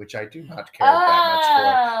movie, which I do not care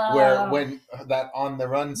that much for, where when that on the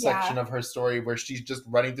run section of her story where she's just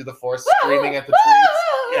running through the forest screaming at the trees.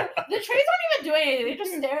 Yeah. The trees aren't even doing anything. They're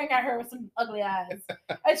just staring at her with some ugly eyes.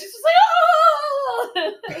 And she's just like,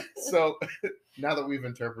 oh! So now that we've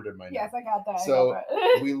interpreted my note. Yes, I got that. So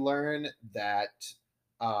we learn that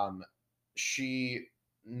she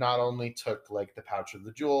not only took like the pouch of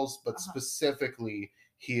the jewels, but specifically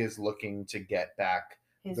he is looking to get back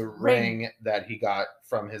the ring that he got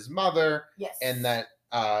from his mother. Yes. And that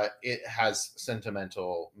it has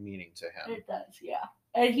sentimental meaning to him. It does, yeah.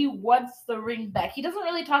 And he wants the ring back. He doesn't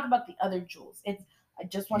really talk about the other jewels. It's, I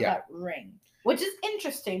just want that ring. Which is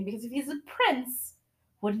interesting, because if he's a prince,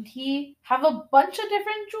 wouldn't he have a bunch of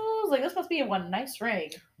different jewels? Like, this must be one nice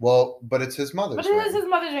ring. Well, but it's his mother's ring. But it is his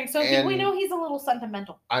mother's ring, so we know he's a little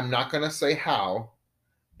sentimental. I'm not going to say how,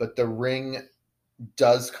 but the ring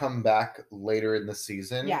does come back later in the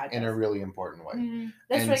season in a really important way. Mm-hmm.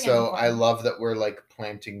 And so I love that we're like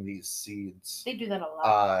planting these seeds. They do that a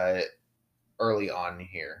lot. Early on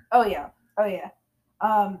here. Oh yeah.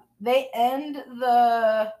 They end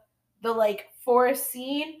the like forest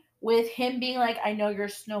scene with him being like, I know you're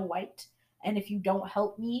Snow White, and if you don't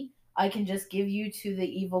help me, I can just give you to the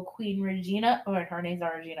evil Queen Regina. Oh, her name's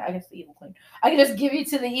not Regina. I guess the evil queen. I can just give you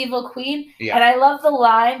to the evil queen. Yeah. And I love the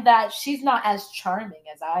line that she's not as charming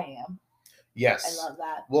as I am. Yes. I love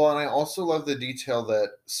that. Well, and I also love the detail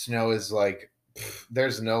that Snow is like,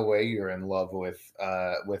 there's no way you're in love with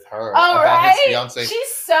her. Oh, right? His fiance.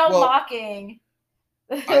 She's so mocking.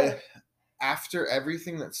 After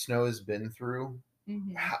everything that Snow has been through,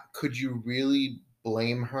 could you really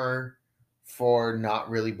blame her for not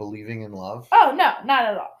really believing in love? Oh, no, not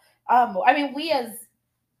at all. I mean, we as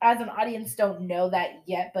an audience don't know that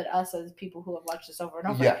yet, but us as people who have watched this over and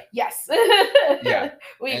over, yes. I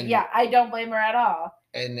don't blame her at all.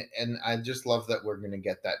 And I just love that we're going to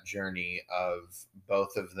get that journey of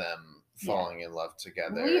both of them falling in love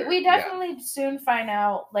together. We definitely soon find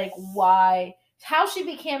out like how she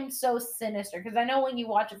became so sinister, because I know when you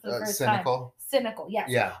watch it for the first time, cynical, yes.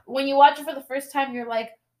 Yeah. When you watch it for the first time, you're like,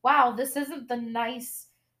 wow, this isn't the nice,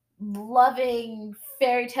 loving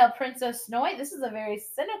fairy tale princess Snow White. This is a very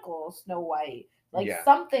cynical Snow White. Like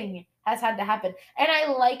something has had to happen, and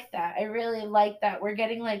I like that. I really like that we're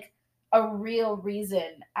getting like a real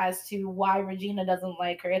reason as to why Regina doesn't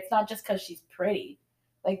like her. It's not just because she's pretty.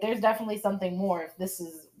 Like, there's definitely something more if this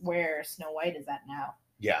is where Snow White is at now.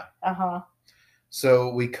 Yeah. Uh-huh.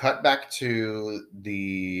 So we cut back to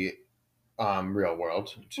the real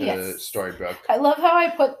world, to Storybrooke. I love how I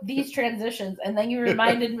put these transitions, and then you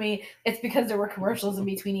reminded me it's because there were commercials in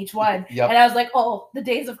between each one. Yep. And I was like, oh, the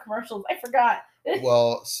days of commercials. I forgot.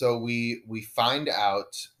 Well, so we find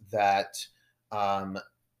out that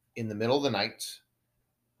in the middle of the night,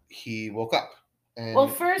 he woke up and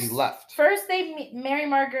he left. First, Mary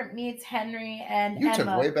Margaret meets Henry and Emma. You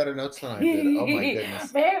took way better notes than I did. Oh my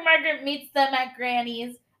goodness. Mary Margaret meets them at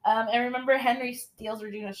Granny's. And remember, Henry steals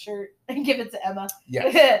Regina's shirt and gives it to Emma.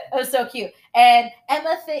 Yes. It was so cute. And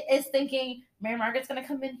Emma is thinking, Mary Margaret's going to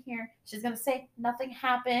come in here. She's going to say nothing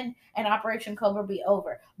happened and Operation Cobra will be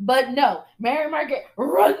over. But no, Mary Margaret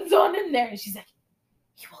runs on in there and she's like,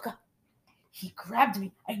 he woke up. He grabbed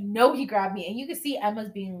me. I know he grabbed me. And you can see Emma's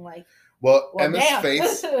being like, well Emma's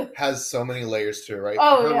face has so many layers to it, right?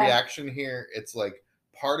 Oh, her reaction here, it's like,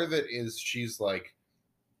 part of it is she's like,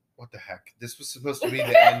 what the heck? This was supposed to be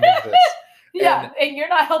the end of this. And you're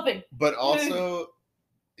not helping. But also,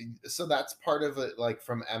 so that's part of it, like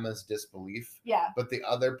from Emma's disbelief. Yeah. But the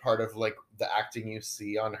other part of like the acting you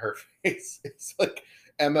see on her face is like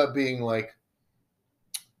Emma being like,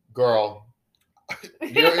 girl,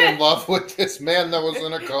 you're in love with this man that was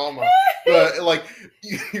in a coma. But like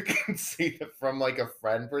you can see that from like a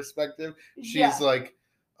friend perspective. She's Yeah. like,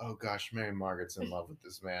 oh gosh, Mary Margaret's in love with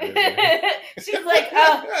this man. Isn't She's like,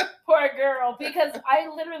 oh, poor girl. Because I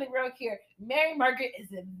literally wrote here, Mary Margaret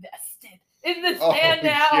is invested in this man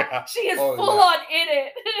now. Yeah. She is full on in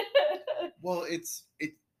it. Well,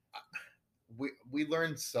 we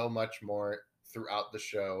learned so much more throughout the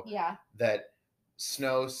show. Yeah. That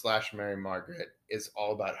Snow / Mary Margaret is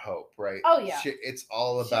all about hope, right? Oh yeah. It's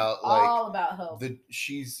all She's about like all about hope.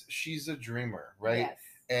 She's a dreamer, right? Yes.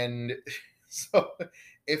 And so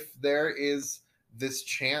if there is this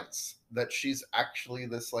chance that she's actually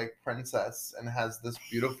this like princess and has this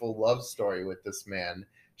beautiful love story with this man,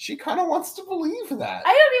 she kind of wants to believe that.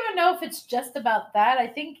 I don't even know if it's just about that. I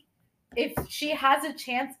think if she has a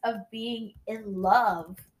chance of being in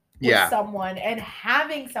love with someone and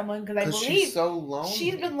having someone, because I believe she's so lonely.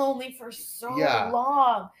 She's been lonely for so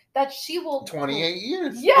long that she will 28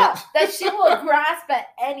 years. Yeah, that she will grasp at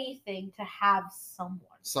anything to have someone.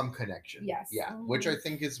 Some connection. Yes. Yeah. Mm-hmm. Which I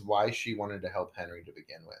think is why she wanted to help Henry to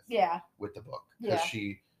begin with. Yeah. With the book. Because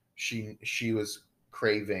she was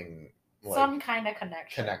craving like, some kind of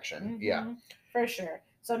connection. Mm-hmm. Yeah. For sure.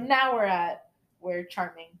 So now we're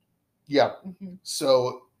Charming. Yeah. Mm-hmm.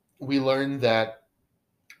 So we learned that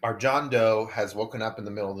our John Doe has woken up in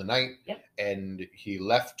the middle of the night. Yep. And he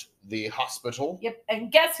left the hospital. Yep.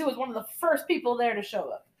 And guess who was one of the first people there to show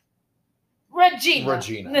up?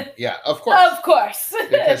 Regina. Yeah, of course. Of course.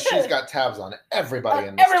 Because she's got tabs on everybody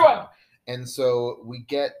in this town. And so we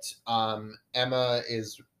get Emma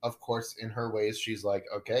is, of course, in her ways, she's like,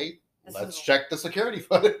 okay, let's check the security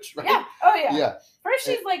footage, right? Yeah. Oh yeah. Yeah. First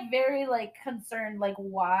she's like very like concerned, like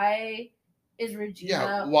why is Regina?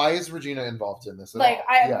 Yeah, why is Regina involved in this? Like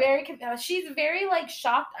I'm very confused. She's very like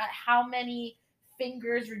shocked at how many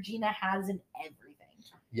fingers Regina has in everything.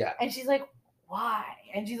 Yeah. And she's like, why?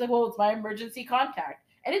 And she's like, well, it's my emergency contact.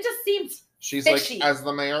 And it just seems she's fishy. Like, as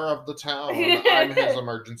the mayor of the town, I'm his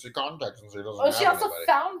emergency contact, since he doesn't have she also anybody.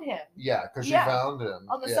 Found him. Yeah, because she found him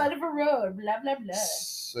on the side of a road. Blah blah blah.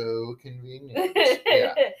 So convenient.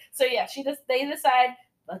 Yeah. So yeah, they decide,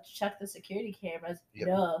 let's check the security cameras. Yep.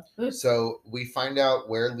 Duh. So we find out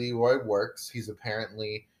where Leroy works. He's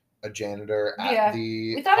apparently a janitor at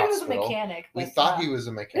the We thought hospital. He was a mechanic. We thought he was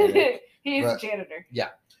a mechanic. He's a janitor. Yeah.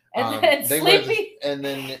 And then Sleepy.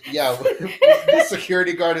 The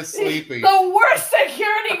security guard is Sleepy. The worst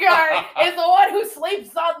security guard is the one who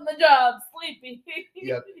sleeps on the job. Sleepy.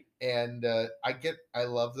 Yep. And I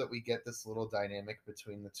love that we get this little dynamic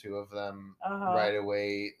between the two of them right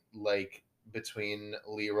away, like between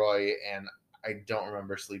Leroy and I don't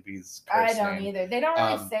remember Sleepy's curse name. I don't either. They don't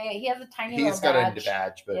really say it. He has a tiny little badge. He's got a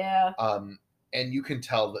badge, but yeah. And you can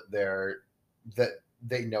tell that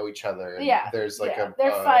they know each other. And yeah. There's like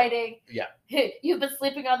they're fighting. Yeah. You've been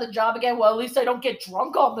sleeping on the job again. Well, at least I don't get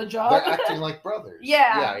drunk on the job. They're acting like brothers.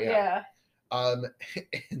 Yeah. And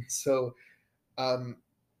so, oh,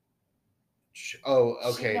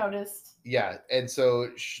 okay. She noticed. Yeah, and so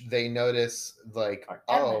they notice like,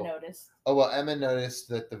 Emma noticed. Oh well, Emma noticed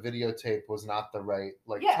that the videotape was not the right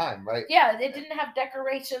time, right? Yeah, it didn't have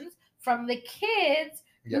decorations from the kids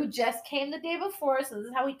who just came the day before. So this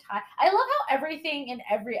is how we tie. I love how everything in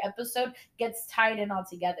every episode gets tied in all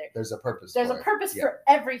together. There's a purpose. There's a purpose for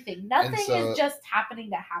everything. Nothing is just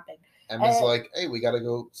happening to happen. Emma's like, hey, we got to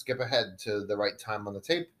go skip ahead to the right time on the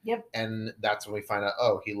tape. Yep. And that's when we find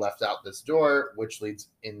out, he left out this door, which leads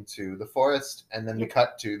into the forest. And then we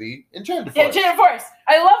cut to the Enchanted Forest. Enchanted Forest.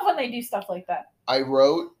 I love when they do stuff like that. I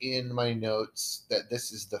wrote in my notes that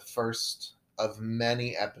this is the first of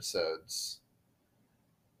many episodes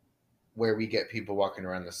where we get people walking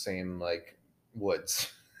around the same,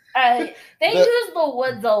 woods. They use the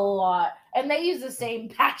woods a lot, and they use the same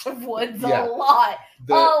patch of woods a lot.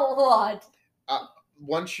 A lot.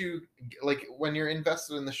 Once you when you're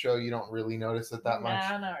invested in the show, you don't really notice it that much.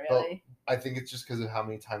 No, not really. But I think it's just because of how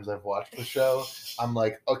many times I've watched the show. I'm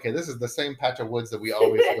like, okay, this is the same patch of woods that we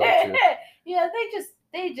always go to. Yeah,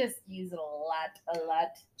 they just use it a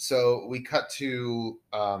lot. So we cut to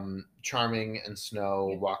Charming and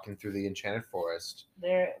Snow walking through the Enchanted Forest.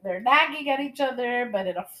 They're nagging at each other, but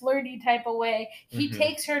in a flirty type of way. He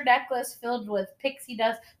takes her necklace filled with pixie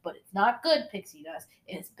dust, but it's not good pixie dust.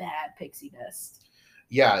 It's bad pixie dust.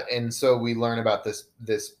 Yeah, and so we learn about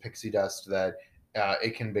this pixie dust that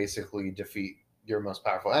it can basically defeat your most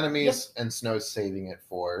powerful enemies, and Snow's saving it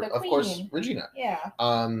for, of course, Regina. Yeah.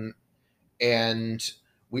 And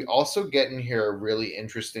We also get in here a really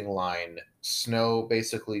interesting line. Snow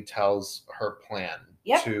basically tells her plan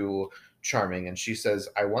Yep. to Charming, and she says,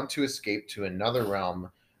 I want to escape to another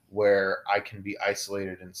realm where I can be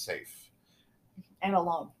isolated and safe. And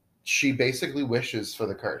alone. She basically wishes for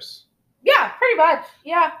the curse. Yeah, pretty much.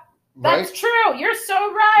 Yeah. Right? That's true. You're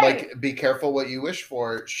so right. Like, be careful what you wish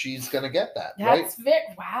for. She's going to get that, right? That's very,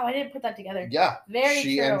 wow, I didn't put that together. Yeah. Very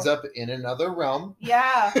she true. ends up in another realm.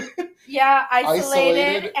 Yeah. Yeah,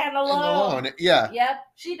 isolated and alone. Yeah. Yep.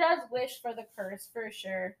 She does wish for the curse for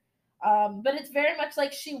sure. But it's very much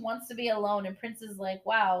like she wants to be alone, and Prince is like,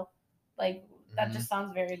 wow, like that just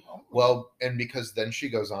sounds very lonely. Well, and because then she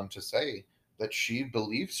goes on to say that she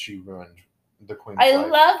believes she ruined the queen's I life.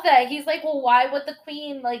 love that. He's like, well, why would the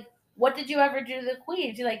queen, like, what did you ever do to the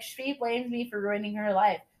queen? She's like, she blames me for ruining her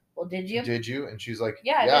life. Well, did you? Did you? And she's like,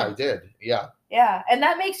 yeah, I did. Yeah. Yeah, and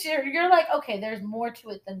that makes you're like, okay, there's more to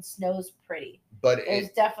it than Snow's pretty. But there's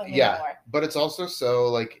definitely more. But it's also so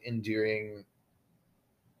like endearing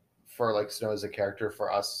for like Snow as a character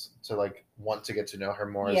for us to like want to get to know her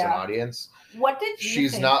more as an audience. What did you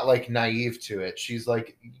She's think? not like naive to it. She's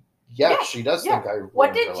like, she does think I ruined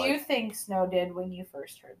What did her you life. think Snow did when you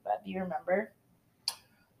first heard that? Do you remember?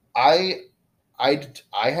 I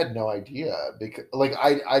had no idea because like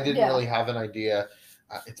I didn't really have an idea.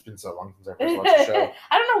 It's been so long since I first watched the show.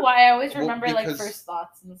 I don't know why I always remember like first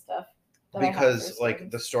thoughts and stuff. Because like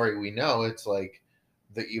the story we know, it's like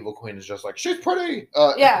the evil queen is just like, she's pretty.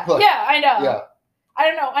 Yeah, like, yeah, I know. Yeah. I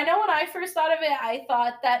don't know. I know when I first thought of it, I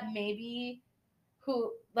thought that maybe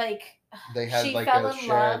they had like a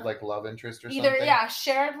shared like love interest or something. Either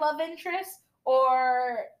shared love interest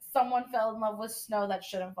or someone fell in love with Snow that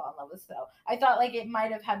shouldn't fall in love with Snow. I thought like it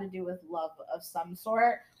might have had to do with love of some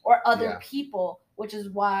sort or other people, which is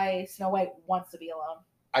why Snow White wants to be alone.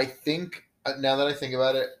 I think now that I think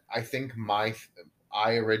about it, I think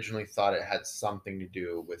I originally thought it had something to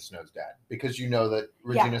do with Snow's dad because you know that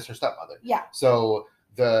Regina's her stepmother. Yeah. So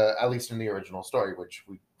at least in the original story, which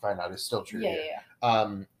we find out is still true.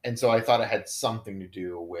 Yeah. And so I thought it had something to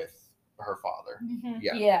do with her father. Mm-hmm.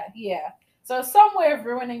 Yeah. So some way of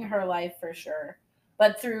ruining her life for sure,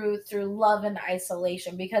 but through love and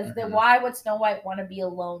isolation. Because then why would Snow White want to be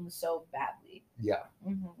alone so badly? Yeah.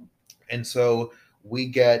 Mm-hmm. And so we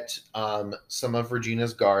get some of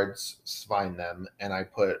Regina's guards find them, and I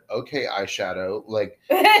put eyeshadow like.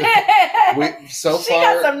 She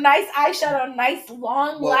got some nice eyeshadow, nice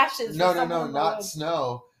long lashes. No, not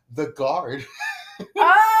Snow. The guard.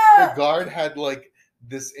 The guard had like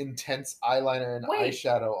this intense eyeliner and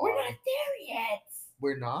eyeshadow on. We're not there yet.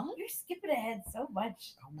 We're not? You're skipping ahead so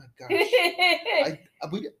much. Oh my gosh.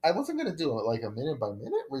 I wasn't gonna do it like a minute by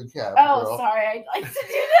minute recap. Oh, girl. Sorry. I'd like to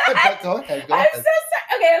do that. Go ahead. I'm so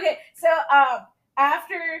sorry. Okay. So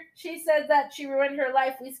after she said that she ruined her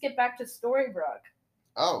life, we skip back to Storybrooke.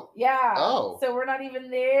 Oh. Yeah. Oh. So we're not even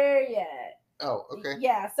there yet. Oh, okay.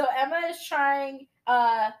 Yeah. So Emma is trying.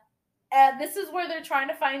 This is where they're trying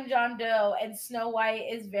to find John Doe, and Snow White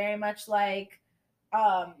is very much like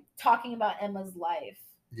talking about Emma's life.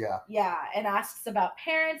 Yeah, and asks about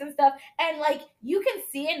parents and stuff. And like you can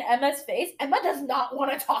see in Emma's face, Emma does not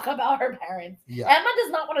want to talk about her parents. Yeah. Emma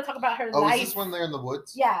does not want to talk about her life. Oh, is this when they're in the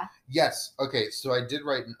woods? Yeah. Yes. Okay, so I did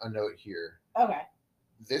write a note here. Okay.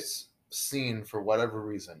 This scene, for whatever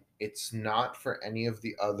reason, it's not for any of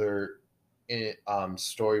the other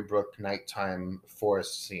Storybrooke nighttime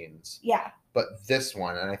forest scenes. Yeah. But this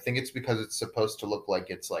one, and I think it's because it's supposed to look like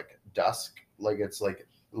it's like dusk, like it's like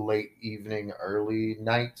late evening, early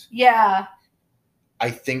night. Yeah.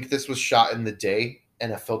 I think this was shot in the day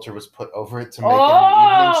and a filter was put over it to make it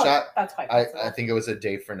an evening shot. That's quite possible. I think it was a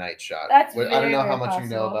day for night shot. That's I don't know how much possible.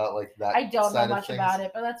 you know about like that. I don't know much about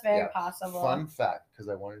it, but that's very possible. Fun fact, because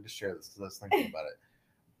I wanted to share this because I was thinking about it.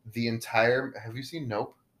 Have you seen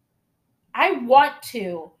Nope? I want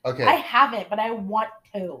to. Okay. I haven't, but I want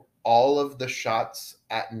to. All of the shots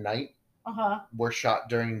at night were shot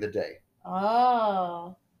during the day.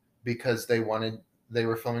 Oh. Because they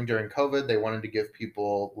were filming during COVID. They wanted to give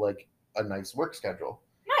people like a nice work schedule.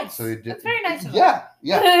 Nice. So they did. That's very nice of them.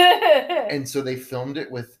 Yeah. And so they filmed it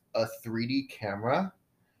with a 3D camera,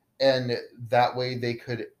 and that way they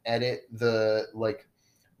could edit the like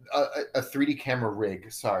a 3D camera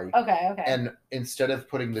rig. Sorry. Okay. And instead of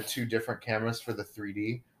putting the two different cameras for the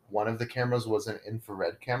 3D, one of the cameras was an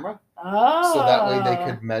infrared camera. Oh. So that way they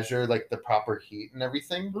could measure like the proper heat and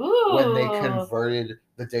everything when they converted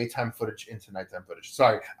the daytime footage into nighttime footage.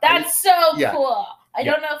 Sorry. That's cool. I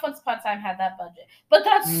don't know if Once Upon a Time had that budget, but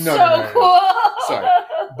that's cool. Sorry.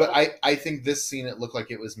 But I think this scene, it looked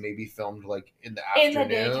like it was maybe filmed like in the afternoon,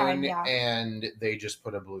 daytime, and they just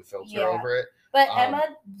put a blue filter over it. But Emma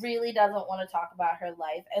really doesn't want to talk about her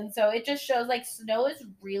life. And so it just shows like Snow is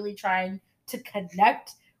really trying to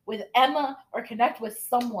connect with Emma or connect with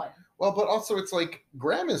someone. Well, but also it's like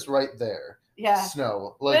Graham is right there. Yeah.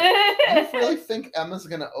 Snow. Like, do you really think Emma's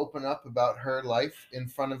going to open up about her life in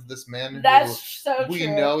front of this man who we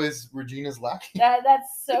know is Regina's lackey?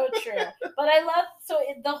 That's so true. But I love,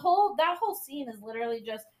 that whole scene is literally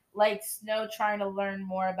just like Snow trying to learn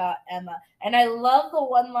more about Emma. And I love the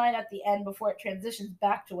one line at the end before it transitions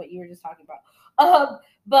back to what you were just talking about.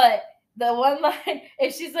 But the one line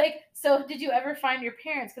is she's like, so did you ever find your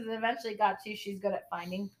parents? Because it eventually got to she's good at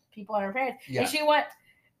finding people and her parents. Yeah. And she went,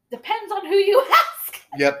 depends on who you ask.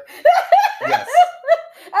 Yep. Yes.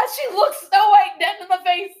 As she looks Snow White dead in the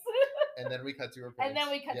face. And then we cut to her parents. And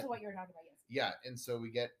then we cut to what you were talking about. Yes. Yeah, and so we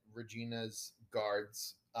get Regina's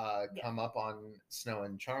guards come up on Snow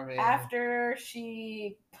and Charming. After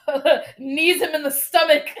she knees him in the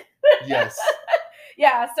stomach. Yes.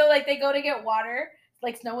 Yeah, so like they go to get water.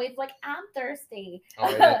 Like Snow White's like, I'm thirsty.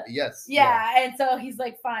 Oh, yes. Yeah, and so he's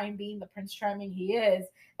like, fine, being the Prince Charming he is.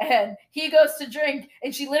 And he goes to drink,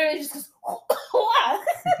 and she literally just goes,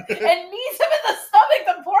 and knees him in the stomach,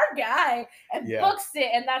 the poor guy, and books it.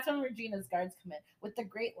 And that's when Regina's guards come in with the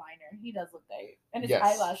great liner. He does look great. And his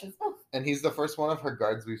eyelashes. And he's the first one of her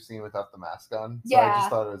guards we've seen without the mask on. So I just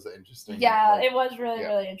thought it was interesting. Yeah, it was really,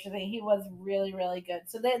 really interesting. He was really, really good.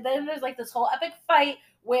 So then there's like this whole epic fight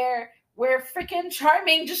where freaking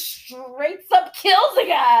Charming just straight up kills a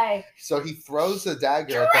guy. So he throws a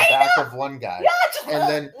dagger at the back of one guy. Yeah, and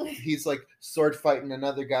then he's like sword fighting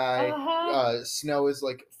another guy. Snow is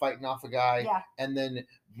like fighting off a guy. Yeah. And then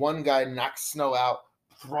one guy knocks Snow out,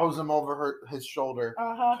 throws him over his shoulder,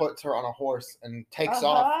 puts her on a horse and takes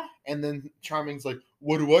off. And then Charming's like,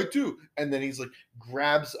 what do I do? And then he's like,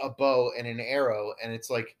 grabs a bow and an arrow. And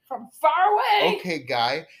it's like, from far away. Okay,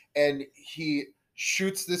 guy. And he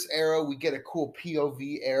shoots this arrow. We get a cool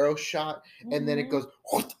POV arrow shot, and then it goes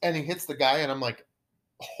and he hits the guy, and I'm like,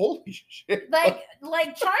 holy shit. Like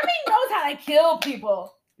Charming knows how to kill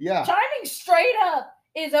people. Yeah. Charming straight up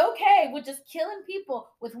is okay with just killing people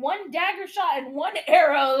with one dagger shot and one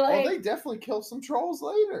arrow. Like, they definitely kill some trolls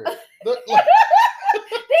later. They just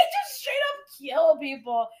straight up kill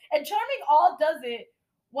people. And Charming all does it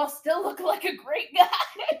while still looking like a great guy.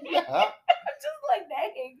 Yeah. Just like,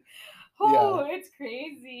 dang. Oh, it's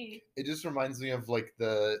crazy. It just reminds me of like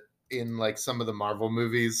in like some of the Marvel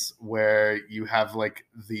movies where you have like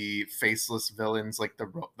the faceless villains, like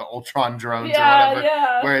the Ultron drones or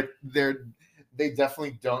whatever, where they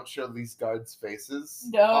definitely don't show these guards' faces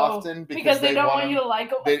often because they don't want you to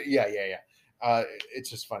like them. It's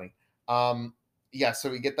just funny.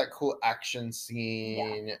 So we get that cool action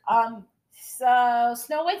scene. Yeah. So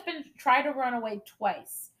Snow White's been tried to run away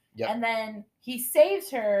twice. Yep. And then he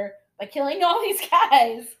saves her by killing all these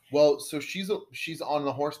guys. Well, so she's on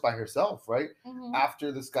the horse by herself, right? Mm-hmm.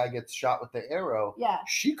 After this guy gets shot with the arrow,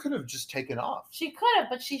 she could have just taken off. She could have,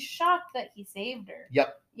 but she's shocked that he saved her.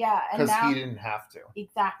 Yep. Yeah, because he didn't have to.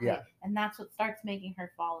 Exactly. Yeah. And that's what starts making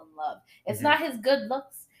her fall in love. It's not his good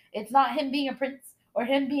looks. It's not him being a prince or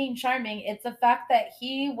him being charming. It's the fact that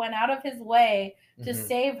he went out of his way to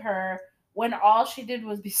save her, when all she did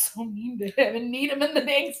was be so mean to him and need him in the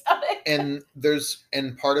big stomach.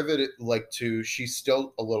 And part of it, like, too, she's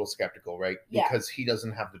still a little skeptical, right? Because he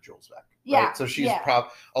doesn't have the jewels back. Yeah. Right? So she's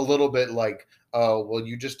a little bit like, oh, well,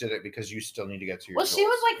 you just did it because you still need to get to your jewels. She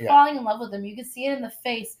was like falling in love with him. You could see it in the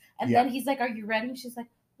face. And then he's like, are you ready? And she's like,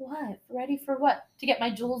 what? Ready for what? To get my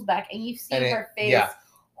jewels back. And you see her face. Yeah.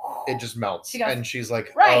 It just melts. And she's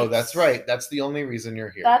like, oh, that's right. That's the only reason you're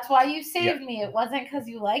here. That's why you saved me. It wasn't because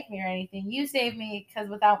you like me or anything. You saved me because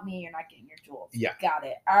without me, you're not getting your jewels. Yeah. Got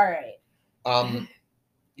it. All right.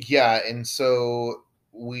 And so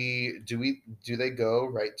do they go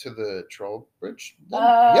right to the troll bridge? No,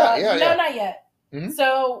 not yet. Mm-hmm.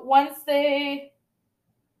 So once they...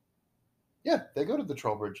 Yeah, they go to the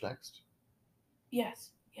troll bridge next. Yes.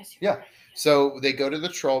 Right. So they go to the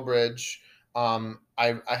troll bridge. I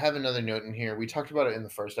have another note in here. We talked about it in the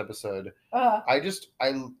first episode. I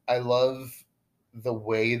love the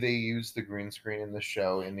way they use the green screen in the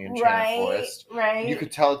show in the Enchanted Forest. Right. You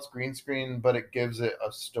could tell it's green screen, but it gives it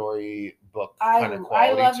a storybook kind of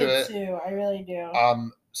quality to it. I love it too. I really do.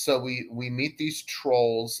 so we meet these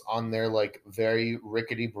trolls on their like very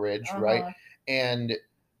rickety bridge, right? And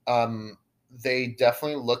they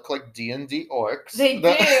definitely look like D&D orcs. They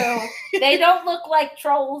do. They don't look like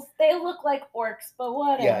trolls. They look like orcs, but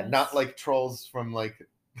what? Yeah, not like trolls from like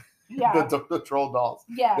Yeah. the troll dolls.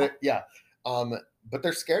 Yeah. Yeah. But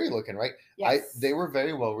they're scary looking, right? Yes. They were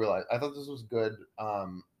very well realized. I thought this was good,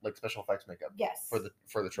 like special effects makeup. Yes. For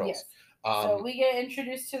the trolls. Yes. So we get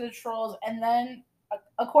introduced to the trolls, and then,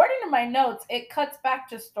 according to my notes, it cuts back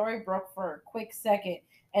to Storybrooke for a quick second,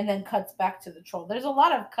 and then cuts back to the troll. There's a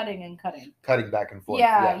lot of cutting back and forth.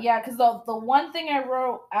 Yeah. Because the one thing I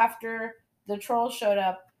wrote after the troll showed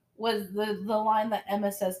up was the line that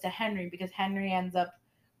Emma says to Henry, because Henry ends up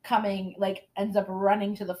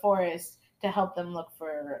running to the forest to help them look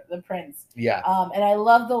for the prince. Yeah. And I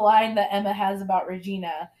love the line that Emma has about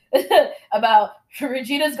Regina, about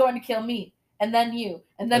Regina's going to kill me, and then you,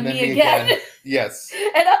 and then me again. Yes.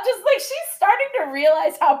 And I'm just like, she's starting to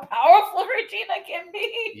realize how powerful Regina can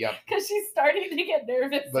be. Yep. Because she's starting to get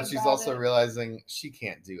nervous. But she's also realizing she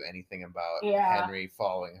can't do anything about Henry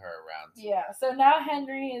following her around. Yeah. So now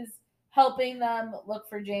Henry is helping them look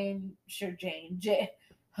for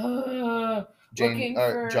looking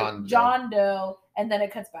for John Doe, and then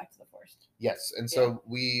it cuts back to the forest. Yes, and so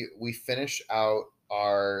we finish out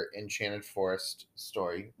our Enchanted Forest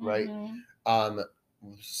story, right?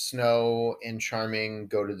 Snow and Charming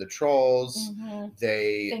go to the trolls.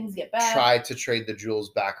 Things get bad. Try to trade the jewels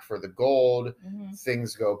back for the gold.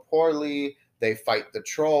 Things go poorly. They fight the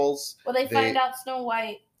trolls. Well, they find out Snow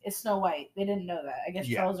White is Snow White. They didn't know that. I guess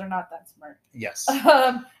trolls are not that smart. Yes.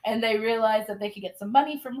 And they realized that they could get some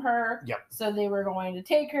money from her. Yep. So they were going to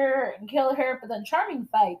take her and kill her. But then Charming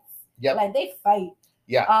fights. Yep. Like, they fight.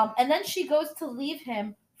 Yeah. And then she goes to leave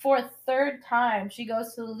him for a third time. She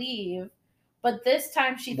goes to leave. But this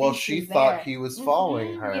time she thought he was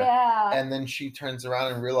following her. Yeah. And then she turns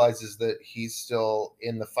around and realizes that he's still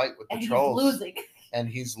in the fight with the trolls.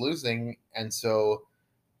 He's losing. And so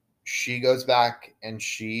she goes back and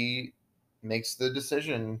she makes the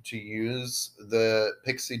decision to use the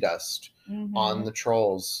pixie dust on the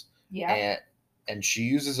trolls. Yeah. And she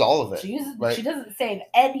uses all of it. She doesn't save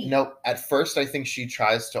any. No, at first I think she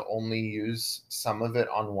tries to only use some of it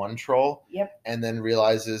on one troll. Yep. And then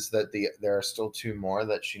realizes that there are still two more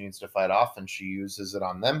that she needs to fight off, and she uses it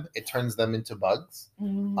on them. It turns them into bugs,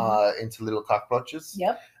 into little cockroaches.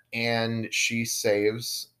 Yep. And she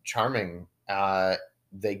saves Charming.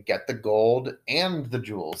 They get the gold and the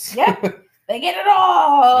jewels. Yep. They get it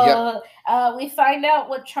all. Yep. We find out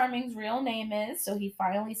what Charming's real name is. So he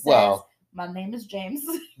finally says, my name is James.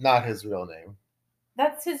 Not his real name.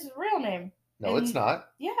 That's his real name. No, it's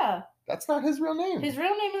not. Yeah. That's not his real name. His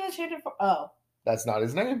real name is Enchanted Forest. Oh. That's not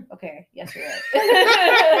his name. Okay. Yes, you're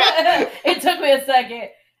right. It took me a second.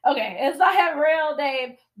 Okay. It's not his real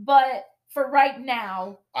name, but for right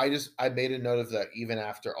now. I made a note of that even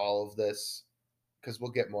after all of this, because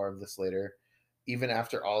we'll get more of this later. Even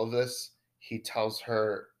after all of this, he tells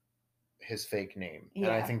her his fake name. Yeah.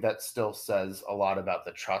 And I think that still says a lot about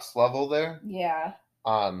the trust level there. Yeah.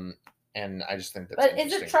 And I just think that's But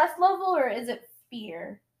is it trust level or is it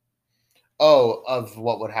fear? Oh, of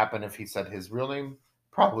what would happen if he said his real name?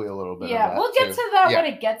 Probably a little bit. Yeah, we'll get to that when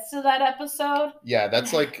it gets to that episode. Yeah,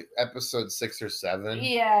 that's like episode 6 or 7.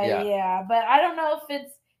 Yeah. But I don't know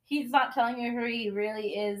if he's not telling her who he really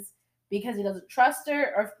is because he doesn't trust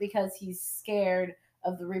her or because he's scared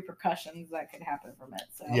of the repercussions that could happen from it.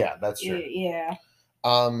 So yeah, that's true. Yeah.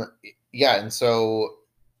 And so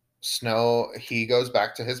Snow, he goes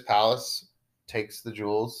back to his palace, takes the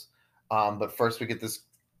jewels. But first we get this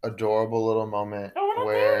adorable little moment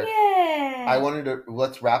where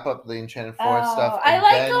let's wrap up the Enchanted Forest stuff. I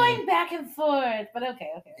like going back and forth, but okay.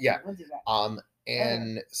 Yeah. We'll do that.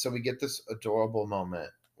 And so we get this adorable moment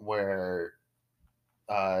where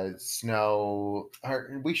Snow.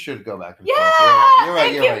 We should go back and forth. You're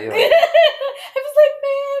right. I was like,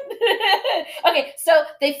 man. Okay, so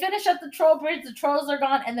they finish up the troll bridge. The trolls are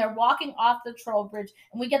gone, and they're walking off the troll bridge,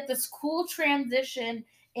 and we get this cool transition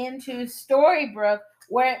into Storybrooke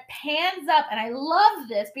where it pans up, and I love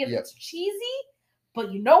this because it's cheesy,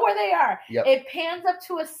 but you know where they are. Yep. It pans up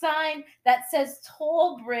to a sign that says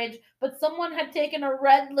Toll Bridge, but someone had taken a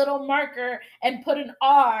red little marker and put an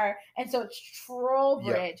R, and so it's Troll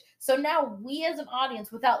Bridge. Yep. So now we as an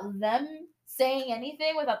audience, without them saying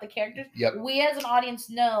anything, without the characters, we as an audience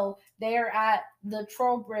know they're at the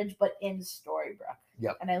Troll Bridge, but in Storybrooke.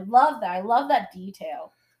 Yep. And I love that. I love that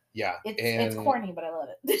detail. Yeah. It's corny, but I love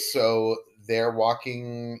it. So they're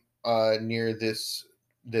walking near this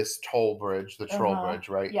toll bridge, the troll bridge,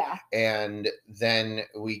 right? Yeah. And then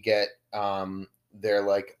we get they're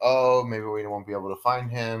like, oh, maybe we won't be able to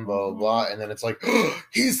find him, blah, blah, blah. And then it's like, oh,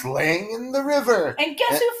 he's laying in the river. And guess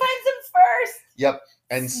who finds him first? Yep.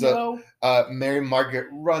 And Snow. so Mary Margaret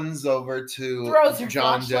runs over to Throws her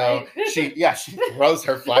John Doe. flashlight. She throws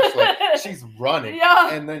her flashlight. She's running.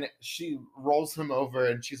 Yeah. And then she rolls him over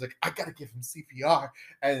and she's like, I gotta give him CPR.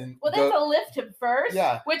 And Well, they have to lift him first.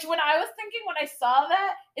 Yeah. Which when I was thinking when I saw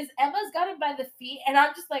that is Emma's got him by the feet, and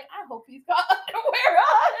I'm just like, I hope he's got underwear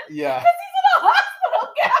on. Yeah. Because he's in a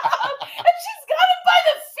hospital gown and she's got him by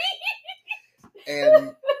the feet.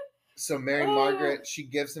 And so Mary Margaret, she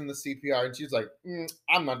gives him the CPR and she's like,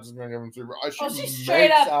 I'm not just gonna give him CPR. She She straight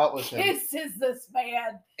makes up out with him. kisses this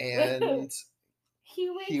man. And he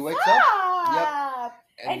wakes up. up.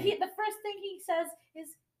 Yep. And the first thing he says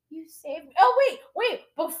is, "You saved me." Oh wait.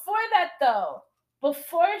 Before that though,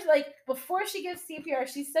 before she gives CPR,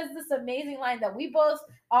 she says this amazing line that we both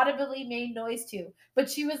audibly made noise to. But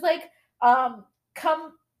she was like, come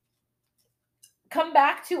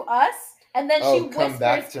back to us. And then she whispers, come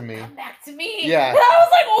back to me. Come back to me. Yeah. And I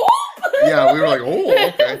was like, "Oop." Yeah, we were like, oh,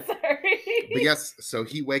 okay. Sorry. But yes, so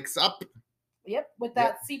he wakes up. Yep, with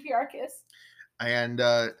that CPR kiss. And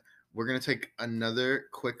we're going to take another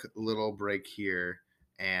quick little break here.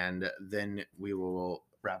 And then we will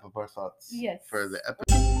wrap up our thoughts for the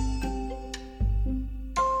episode.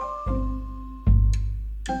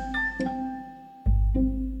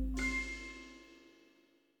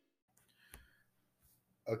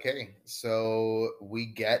 Okay, so we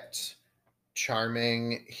get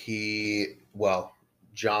Charming.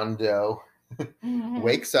 John Doe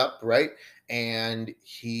wakes up, right? And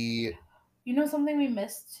he... You know something we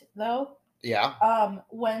missed, though? Yeah.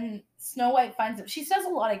 When Snow White finds him, she says a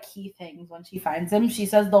lot of key things when she finds him. She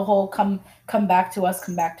says the whole come back to us,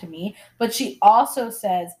 come back to me. But she also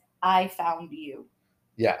says, I found you.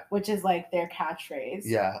 Yeah. Which is like their catchphrase.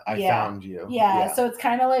 Yeah, I found you. Yeah, so it's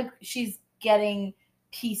kind of like she's getting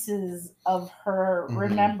pieces of her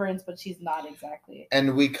remembrance, but she's not exactly. And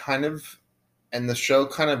the show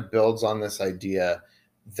kind of builds on this idea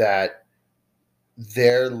that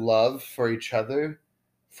their love for each other,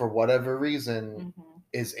 for whatever reason,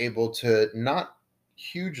 is able to not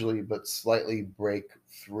hugely but slightly break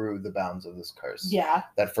through the bounds of this curse. Yeah.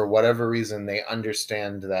 That for whatever reason they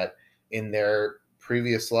understand that in their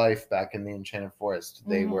previous life back in the Enchanted Forest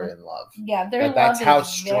they were in love. Yeah, that's how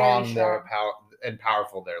strong their power and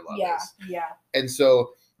powerful their love is. Yeah. And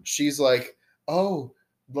so she's like, "Oh,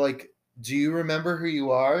 like, do you remember who you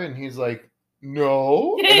are?" And he's like,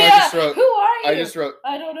 "No." And who are you? I just wrote,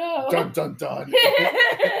 I don't know. Dun dun dun.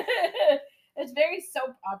 It's very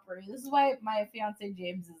soap opera. This is why my fiance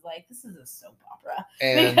James is like, this is a soap opera.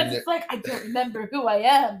 And because it's like, I don't remember who I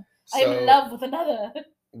am. I'm in love with another.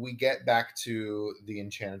 We get back to the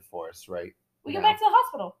Enchanted Forest, right? We go back to the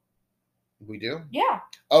hospital. We do? Yeah.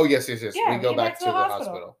 Oh, yes. Yeah, we go back to the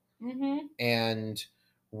hospital. Mm-hmm. And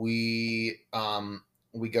we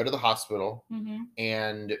go to the hospital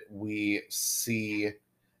and we see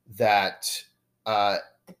that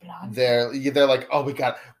they're like, oh, we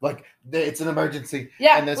got, like, it's an emergency.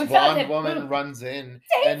 Yeah, and this blonde woman runs in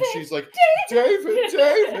and she's like,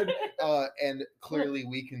 David. And clearly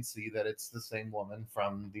we can see that it's the same woman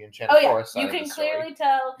from the Enchanted Forest. You can clearly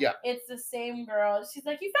tell it's the same girl. She's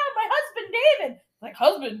like, you found my husband, David. Like,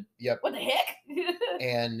 husband? Yep. What the heck?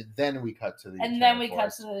 And then we cut to the Enchanted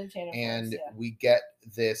Forest. And we get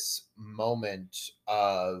this moment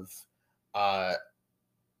of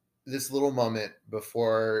this little moment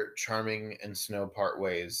before Charming and Snow part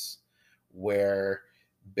ways, where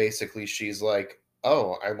basically she's like,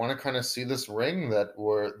 "Oh, I want to kind of see this ring that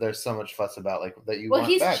there's so much fuss about, like that you want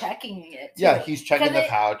back." Well, he's checking it. Yeah, he's checking the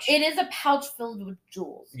pouch. It is a pouch filled with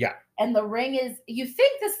jewels. Yeah, and the ring is. You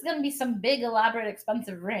think this is gonna be some big, elaborate,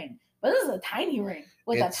 expensive ring, but this is a tiny ring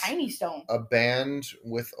with a tiny stone. A band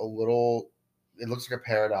with a little. It looks like a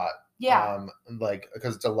peridot. Yeah. Like,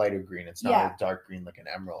 because it's a lighter green. It's not a dark green like an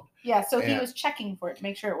emerald. Yeah, so he was checking for it to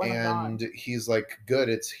make sure it wasn't gone. And he's like, good,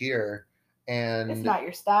 it's here. And it's not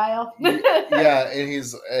your style. Yeah, and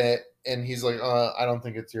he's like, I don't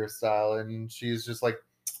think it's your style. And she's just like,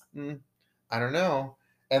 I don't know.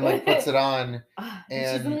 And like puts it on.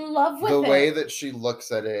 And she's in love with the way that she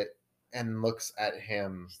looks at it and looks at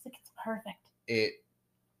him. She's like, it's perfect.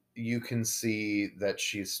 You can see that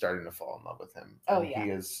she's starting to fall in love with him. Oh, and yeah. He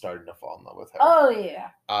is starting to fall in love with her. Oh, yeah.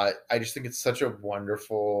 I just think it's such a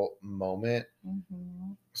wonderful moment.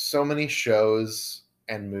 So many shows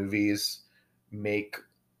and movies make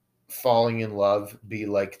falling in love be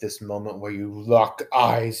like this moment where you lock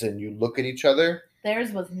eyes and you look at each other.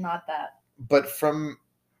 Theirs was not that. But from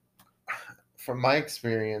my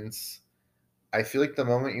experience, I feel like the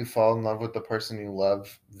moment you fall in love with the person you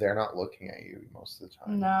love, they're not looking at you most of the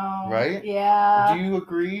time. No. Right? Yeah. Do you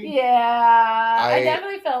agree? Yeah. I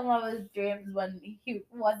definitely fell in love with James when he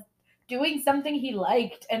was doing something he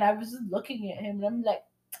liked, and I was just looking at him, and I'm like,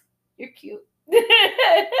 "You're cute.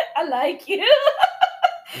 I like you."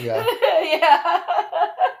 Yeah. Yeah.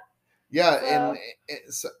 Yeah, So- and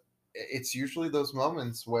it's usually those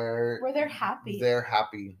moments where they're happy. They're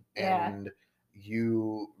happy, Yeah. and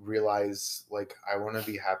you realize, like, I want to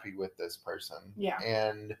be happy with this person. Yeah.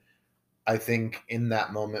 And I think in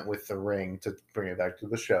that moment with the ring, to bring it back to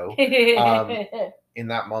the show, in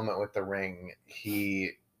that moment with the ring,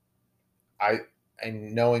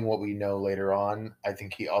 and knowing what we know later on, I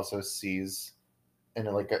think he also sees in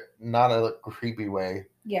not a creepy way,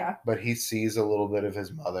 Yeah. but he sees a little bit of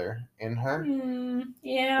his mother in her,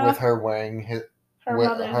 yeah. with her wearing his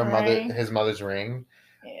mother's ring.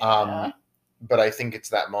 Yeah. But I think it's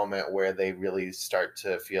that moment where they really start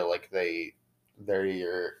to feel like they're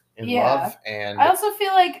in love, and I also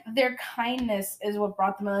feel like their kindness is what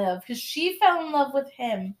brought them in love, because she fell in love with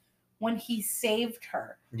him when he saved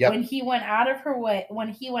her. Yep. When he went out of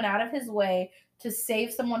his way to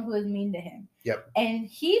save someone who was mean to him. Yep. And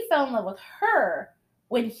he fell in love with her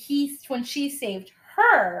when she saved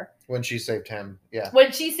her. When she saved him, yeah.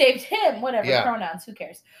 When she saved him, whatever pronouns, who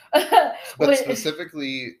cares? But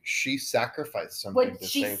specifically, she sacrificed something to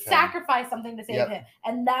save him. She sacrificed something to save him.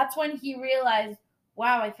 And that's when he realized,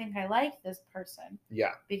 wow, I think I like this person.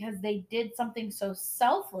 Yeah. Because they did something so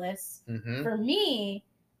selfless for me,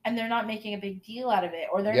 and they're not making a big deal out of it,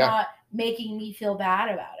 or they're not making me feel bad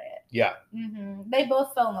about it. Yeah. They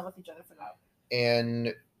both fell in love with each other for that.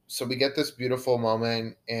 And so we get this beautiful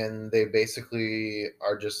moment, and they basically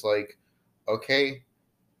are just like, okay,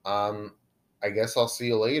 I guess I'll see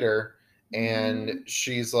you later. And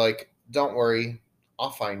she's like, don't worry, I'll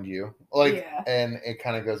find you. And it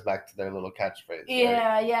kind of goes back to their little catchphrase.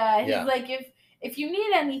 Yeah, right? yeah. He's like, if you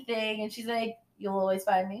need anything, and she's like, you'll always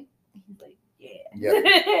find me. He's like, yeah. Yep.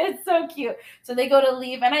 It's so cute. So they go to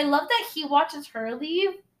leave, and I love that he watches her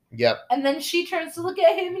leave. Yep. And then she turns to look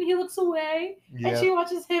at him, and he looks away. Yep. And she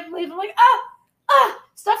watches him leave. I'm like,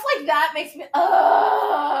 stuff like that makes me,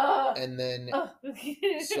 And then,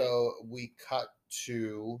 so we cut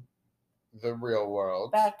to the real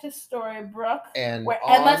world. Back to Storybrooke. And where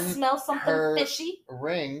Emma smells something fishy.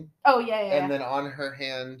 Ring. Oh, yeah. And then on her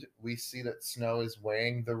hand, we see that Snow is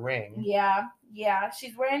wearing the ring. Yeah. Yeah.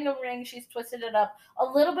 She's wearing the ring. She's twisted it up. A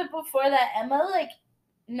little bit before that, Emma,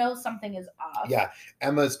 knows something is off. Yeah.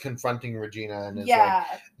 Emma's confronting Regina and is like,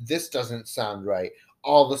 this doesn't sound right.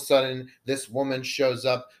 All of a sudden, this woman shows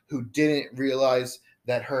up who didn't realize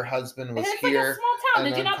that her husband was here. Like a small town.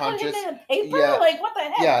 Did you not put him in a paper? Yeah. What the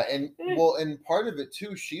heck? Yeah, and part of it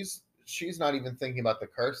too, she's not even thinking about the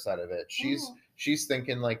curse side of it. She's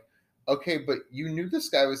thinking like, okay, but you knew this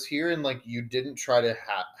guy was here, and you didn't try to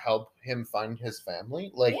help him find his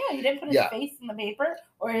family. You didn't put his face in the paper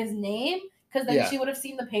or his name. Because then she would have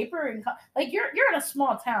seen the paper and you're in a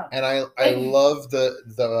small town. And I love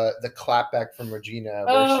the clapback from Regina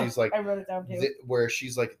where she's like, I wrote it down too. Where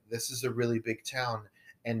she's like, this is a really big town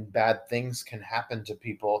and bad things can happen to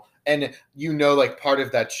people, and part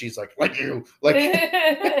of that she's like you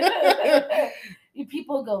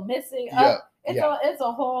people go missing. Yeah. It's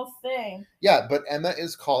a whole thing. Yeah, but Emma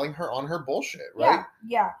is calling her on her bullshit, right?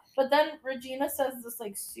 Yeah. But then Regina says this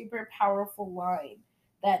super powerful line.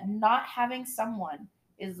 That not having someone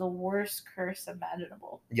is the worst curse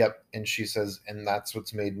imaginable. Yep. And she says, and that's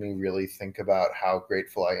what's made me really think about how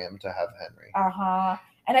grateful I am to have Henry.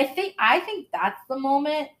 And I think that's the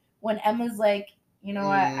moment when Emma's like, you know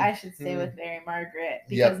what, I should stay with Mary Margaret,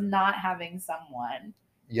 because not having someone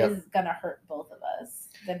is gonna hurt both of us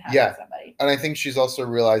than having somebody. And I think she's also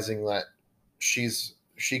realizing that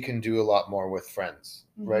she can do a lot more with friends,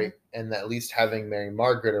 right? And at least having Mary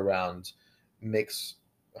Margaret around makes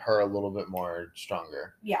her a little bit more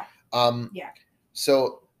stronger. Yeah.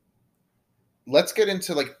 So let's get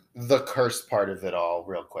into the curse part of it all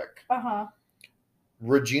real quick.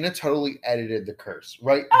 Regina totally edited the curse,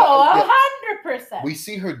 right? 100%. We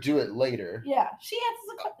see her do it later. Yeah, she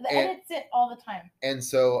edits it all the time. And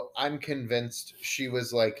so I'm convinced she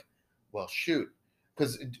was like, well, shoot.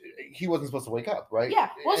 Because he wasn't supposed to wake up, right? Yeah.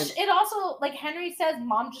 Well, it also, Henry says,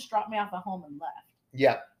 Mom just dropped me off at home and left.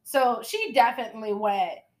 Yeah. So she definitely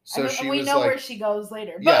went. So we know where she goes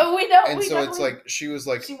later. But we know. And so it's like, she was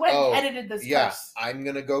like, she went and edited this curse. I'm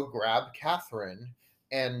going to go grab Catherine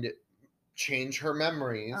and change her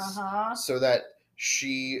memories so that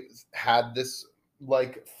she had this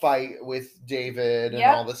fight with David and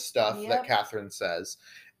all this stuff that Catherine says.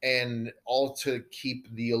 and all to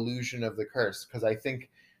keep the illusion of the curse, because I think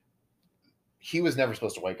he was never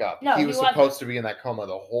supposed to wake up. No, he was wasn't. supposed to be in that coma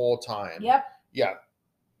the whole time. Yep. Yeah.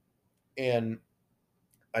 And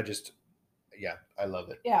I just, yeah, I love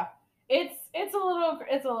it. Yeah, it's a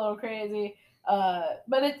little crazy,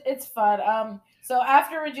 but it's fun. So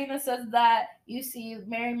after Regina says that, you see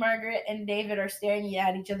Mary Margaret and David are staring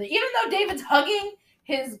at each other, even though David's hugging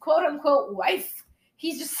his quote unquote wife.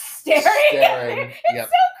 He's just staring at her. It's Yep.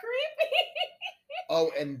 so creepy.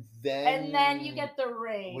 Oh, and then you get the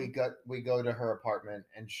ring. We go to her apartment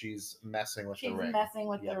and she's messing with the ring. She's messing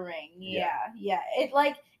with the ring. Yeah. It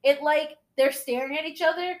like they're staring at each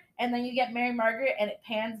other, and then you get Mary Margaret, and it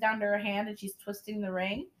pans down to her hand, and she's twisting the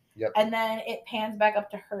ring. Yep. And then it pans back up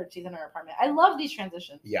to her. She's in her apartment. I love these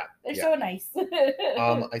transitions. Yeah. They're so nice.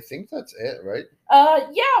 I think that's it, right?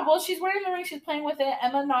 Yeah. Well, she's wearing the ring. She's playing with it.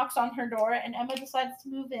 Emma knocks on her door, and Emma decides to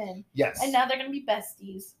move in. Yes. And now they're gonna be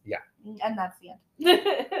besties. Yeah. And that's the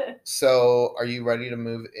end. So, are you ready to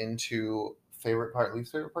move into favorite part,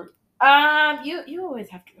 least favorite part? You always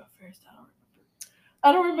have to go first.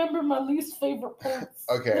 I don't remember my least favorite parts.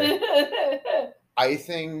 Okay. I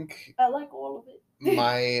think I like all of it.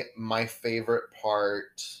 my favorite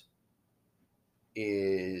part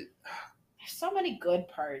is, there's so many good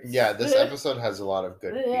parts. Yeah, this episode has a lot of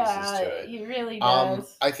good pieces to it. It really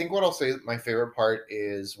does. I think what I'll say my favorite part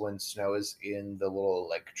is when Snow is in the little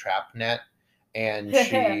like trap net and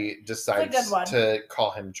she decides to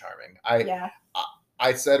call him charming.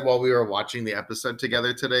 I said while we were watching the episode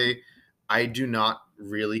together today, I do not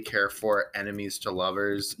really care for enemies to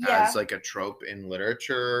lovers as like a trope in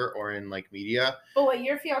literature or in like media. But what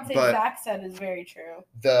your fiance Zach said is very true.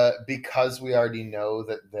 Because we already know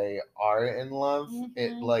that they are in love,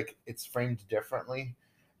 it's framed differently.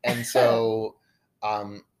 And so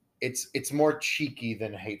it's more cheeky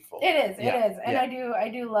than hateful. It is. And I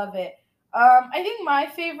do love it. I think my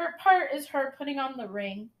favorite part is her putting on the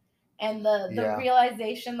ring. And the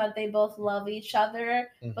realization that they both love each other,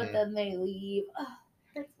 but then they leave. Oh,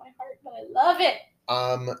 hurts my heart, but I love it.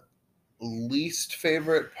 Least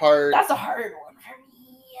favorite part. That's a hard one for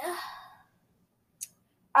me.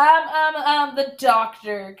 The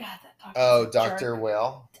doctor. God, that doctor. Oh, Dr.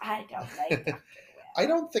 Whale. I don't like Dr. Whale. I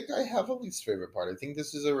don't think I have a least favorite part. I think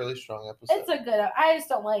this is a really strong episode. It's a good. I just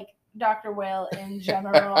don't like Dr. Whale in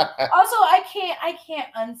general. Also, I can't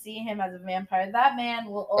unsee him as a vampire. That man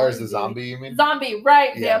will always Or as a zombie, you mean? Zombie,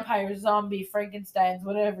 right? Yeah. Vampire, zombie, Frankenstein's,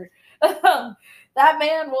 whatever. That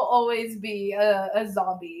man will always be a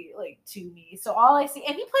zombie, like, to me. So all I see,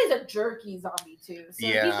 and he plays a jerky zombie too. So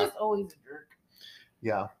he's just always a jerk.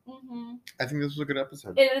 Yeah. I think this was a good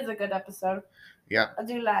episode. It is a good episode. Yeah. I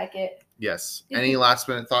do like it. Yes. Any last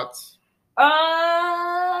minute thoughts?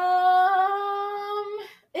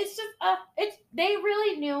 It's just they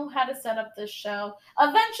really knew how to set up this show.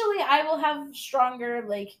 Eventually I will have stronger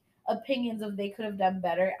like opinions of they could have done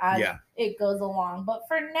better as it goes along. But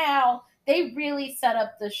for now, they really set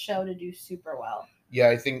up this show to do super well. Yeah,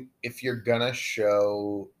 I think if you're gonna try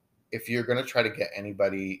to get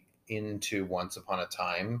anybody into Once Upon a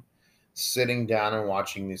Time, sitting down and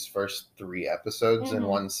watching these first 3 episodes in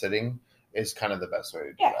one sitting is kind of the best way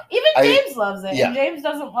to do that. Even James loves it. Yeah. And James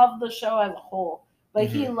doesn't love the show as a whole. But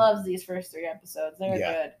he loves these first 3 episodes. They're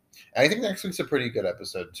good. And I think next week's a pretty good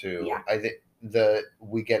episode too. Yeah. I think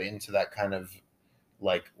we get into that kind of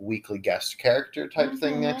like weekly guest character type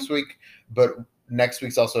thing next week. But next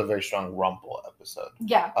week's also a very strong Rumple episode.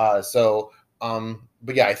 Yeah.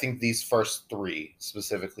 But yeah, I think these first 3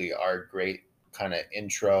 specifically are great kind of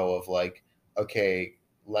intro of like, okay,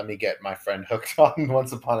 let me get my friend hooked on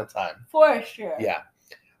Once Upon a Time. For sure. Yeah.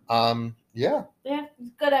 Yeah,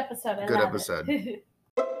 good episode. Good episode.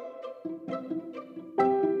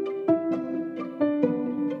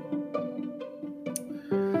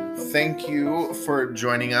 Thank you for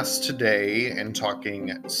joining us today and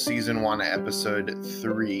talking season 1, episode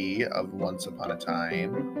 3 of Once Upon a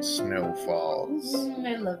Time, Snow Falls.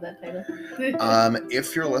 I love that title.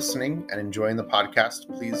 If you're listening and enjoying the podcast,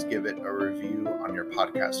 please give it a review on your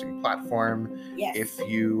podcasting platform. Yes. If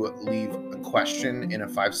you leave a question in a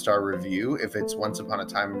 5-star review, if it's Once Upon a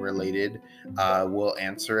Time related, we'll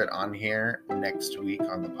answer it on here next week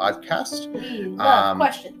on the podcast. We love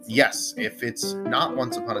questions. Yes, if it's not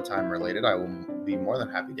Once Upon a Time time related, I will be more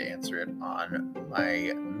than happy to answer it on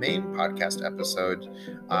my main podcast episode,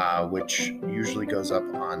 which usually goes up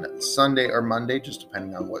on Sunday or Monday, just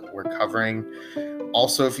depending on what we're covering.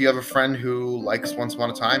 Also, if you have a friend who likes Once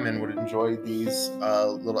Upon a Time and would enjoy these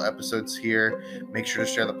little episodes here, make sure to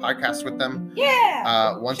share the podcast with them.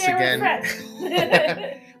 Yeah. Once Share with again,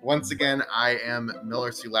 friends. once again, I am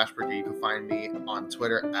Miller C. Lashbrook, and you can find me on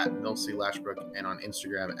Twitter at Mill C. Lashbrook and on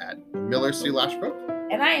Instagram at Miller C. Lashbrook.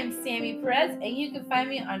 And I am Sammy Perez, and you can find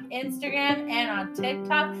me on Instagram and on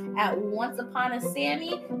TikTok at Once Upon a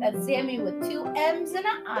Sammy. That's Sammy with 2 M's and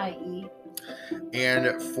an I-E.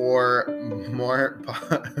 And for more...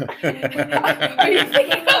 Are you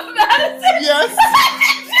thinking of Madison? Yes!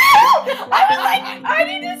 I was like, I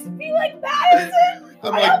need to be like Madison.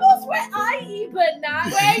 I almost went I-E, but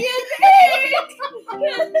not where you think.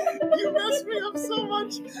 You messed me up so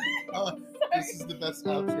much. This is the best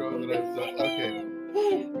outro that I've done. Okay.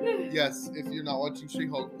 Yes, if you're not watching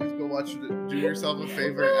She-Hulk, please go watch it. Do yourself a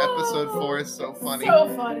favor. Episode 4 is so funny. So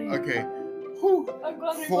funny. Okay. I'm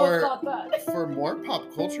glad we both thought that. For more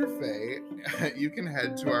Pop Culture Fae, you can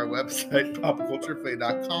head to our website,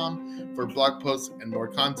 popculturefae.com, for blog posts and more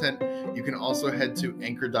content. You can also head to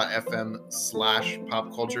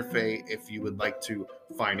anchor.fm/popculturefae if you would like to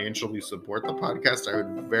financially support the podcast. I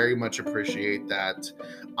would very much appreciate that.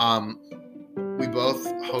 We both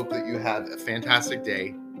hope that you have a fantastic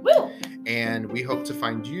day. Woo! And we hope to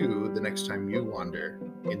find you the next time you wander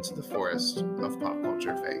into the forest of Pop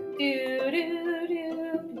Culture Fae. Do, do,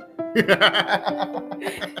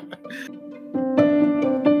 do.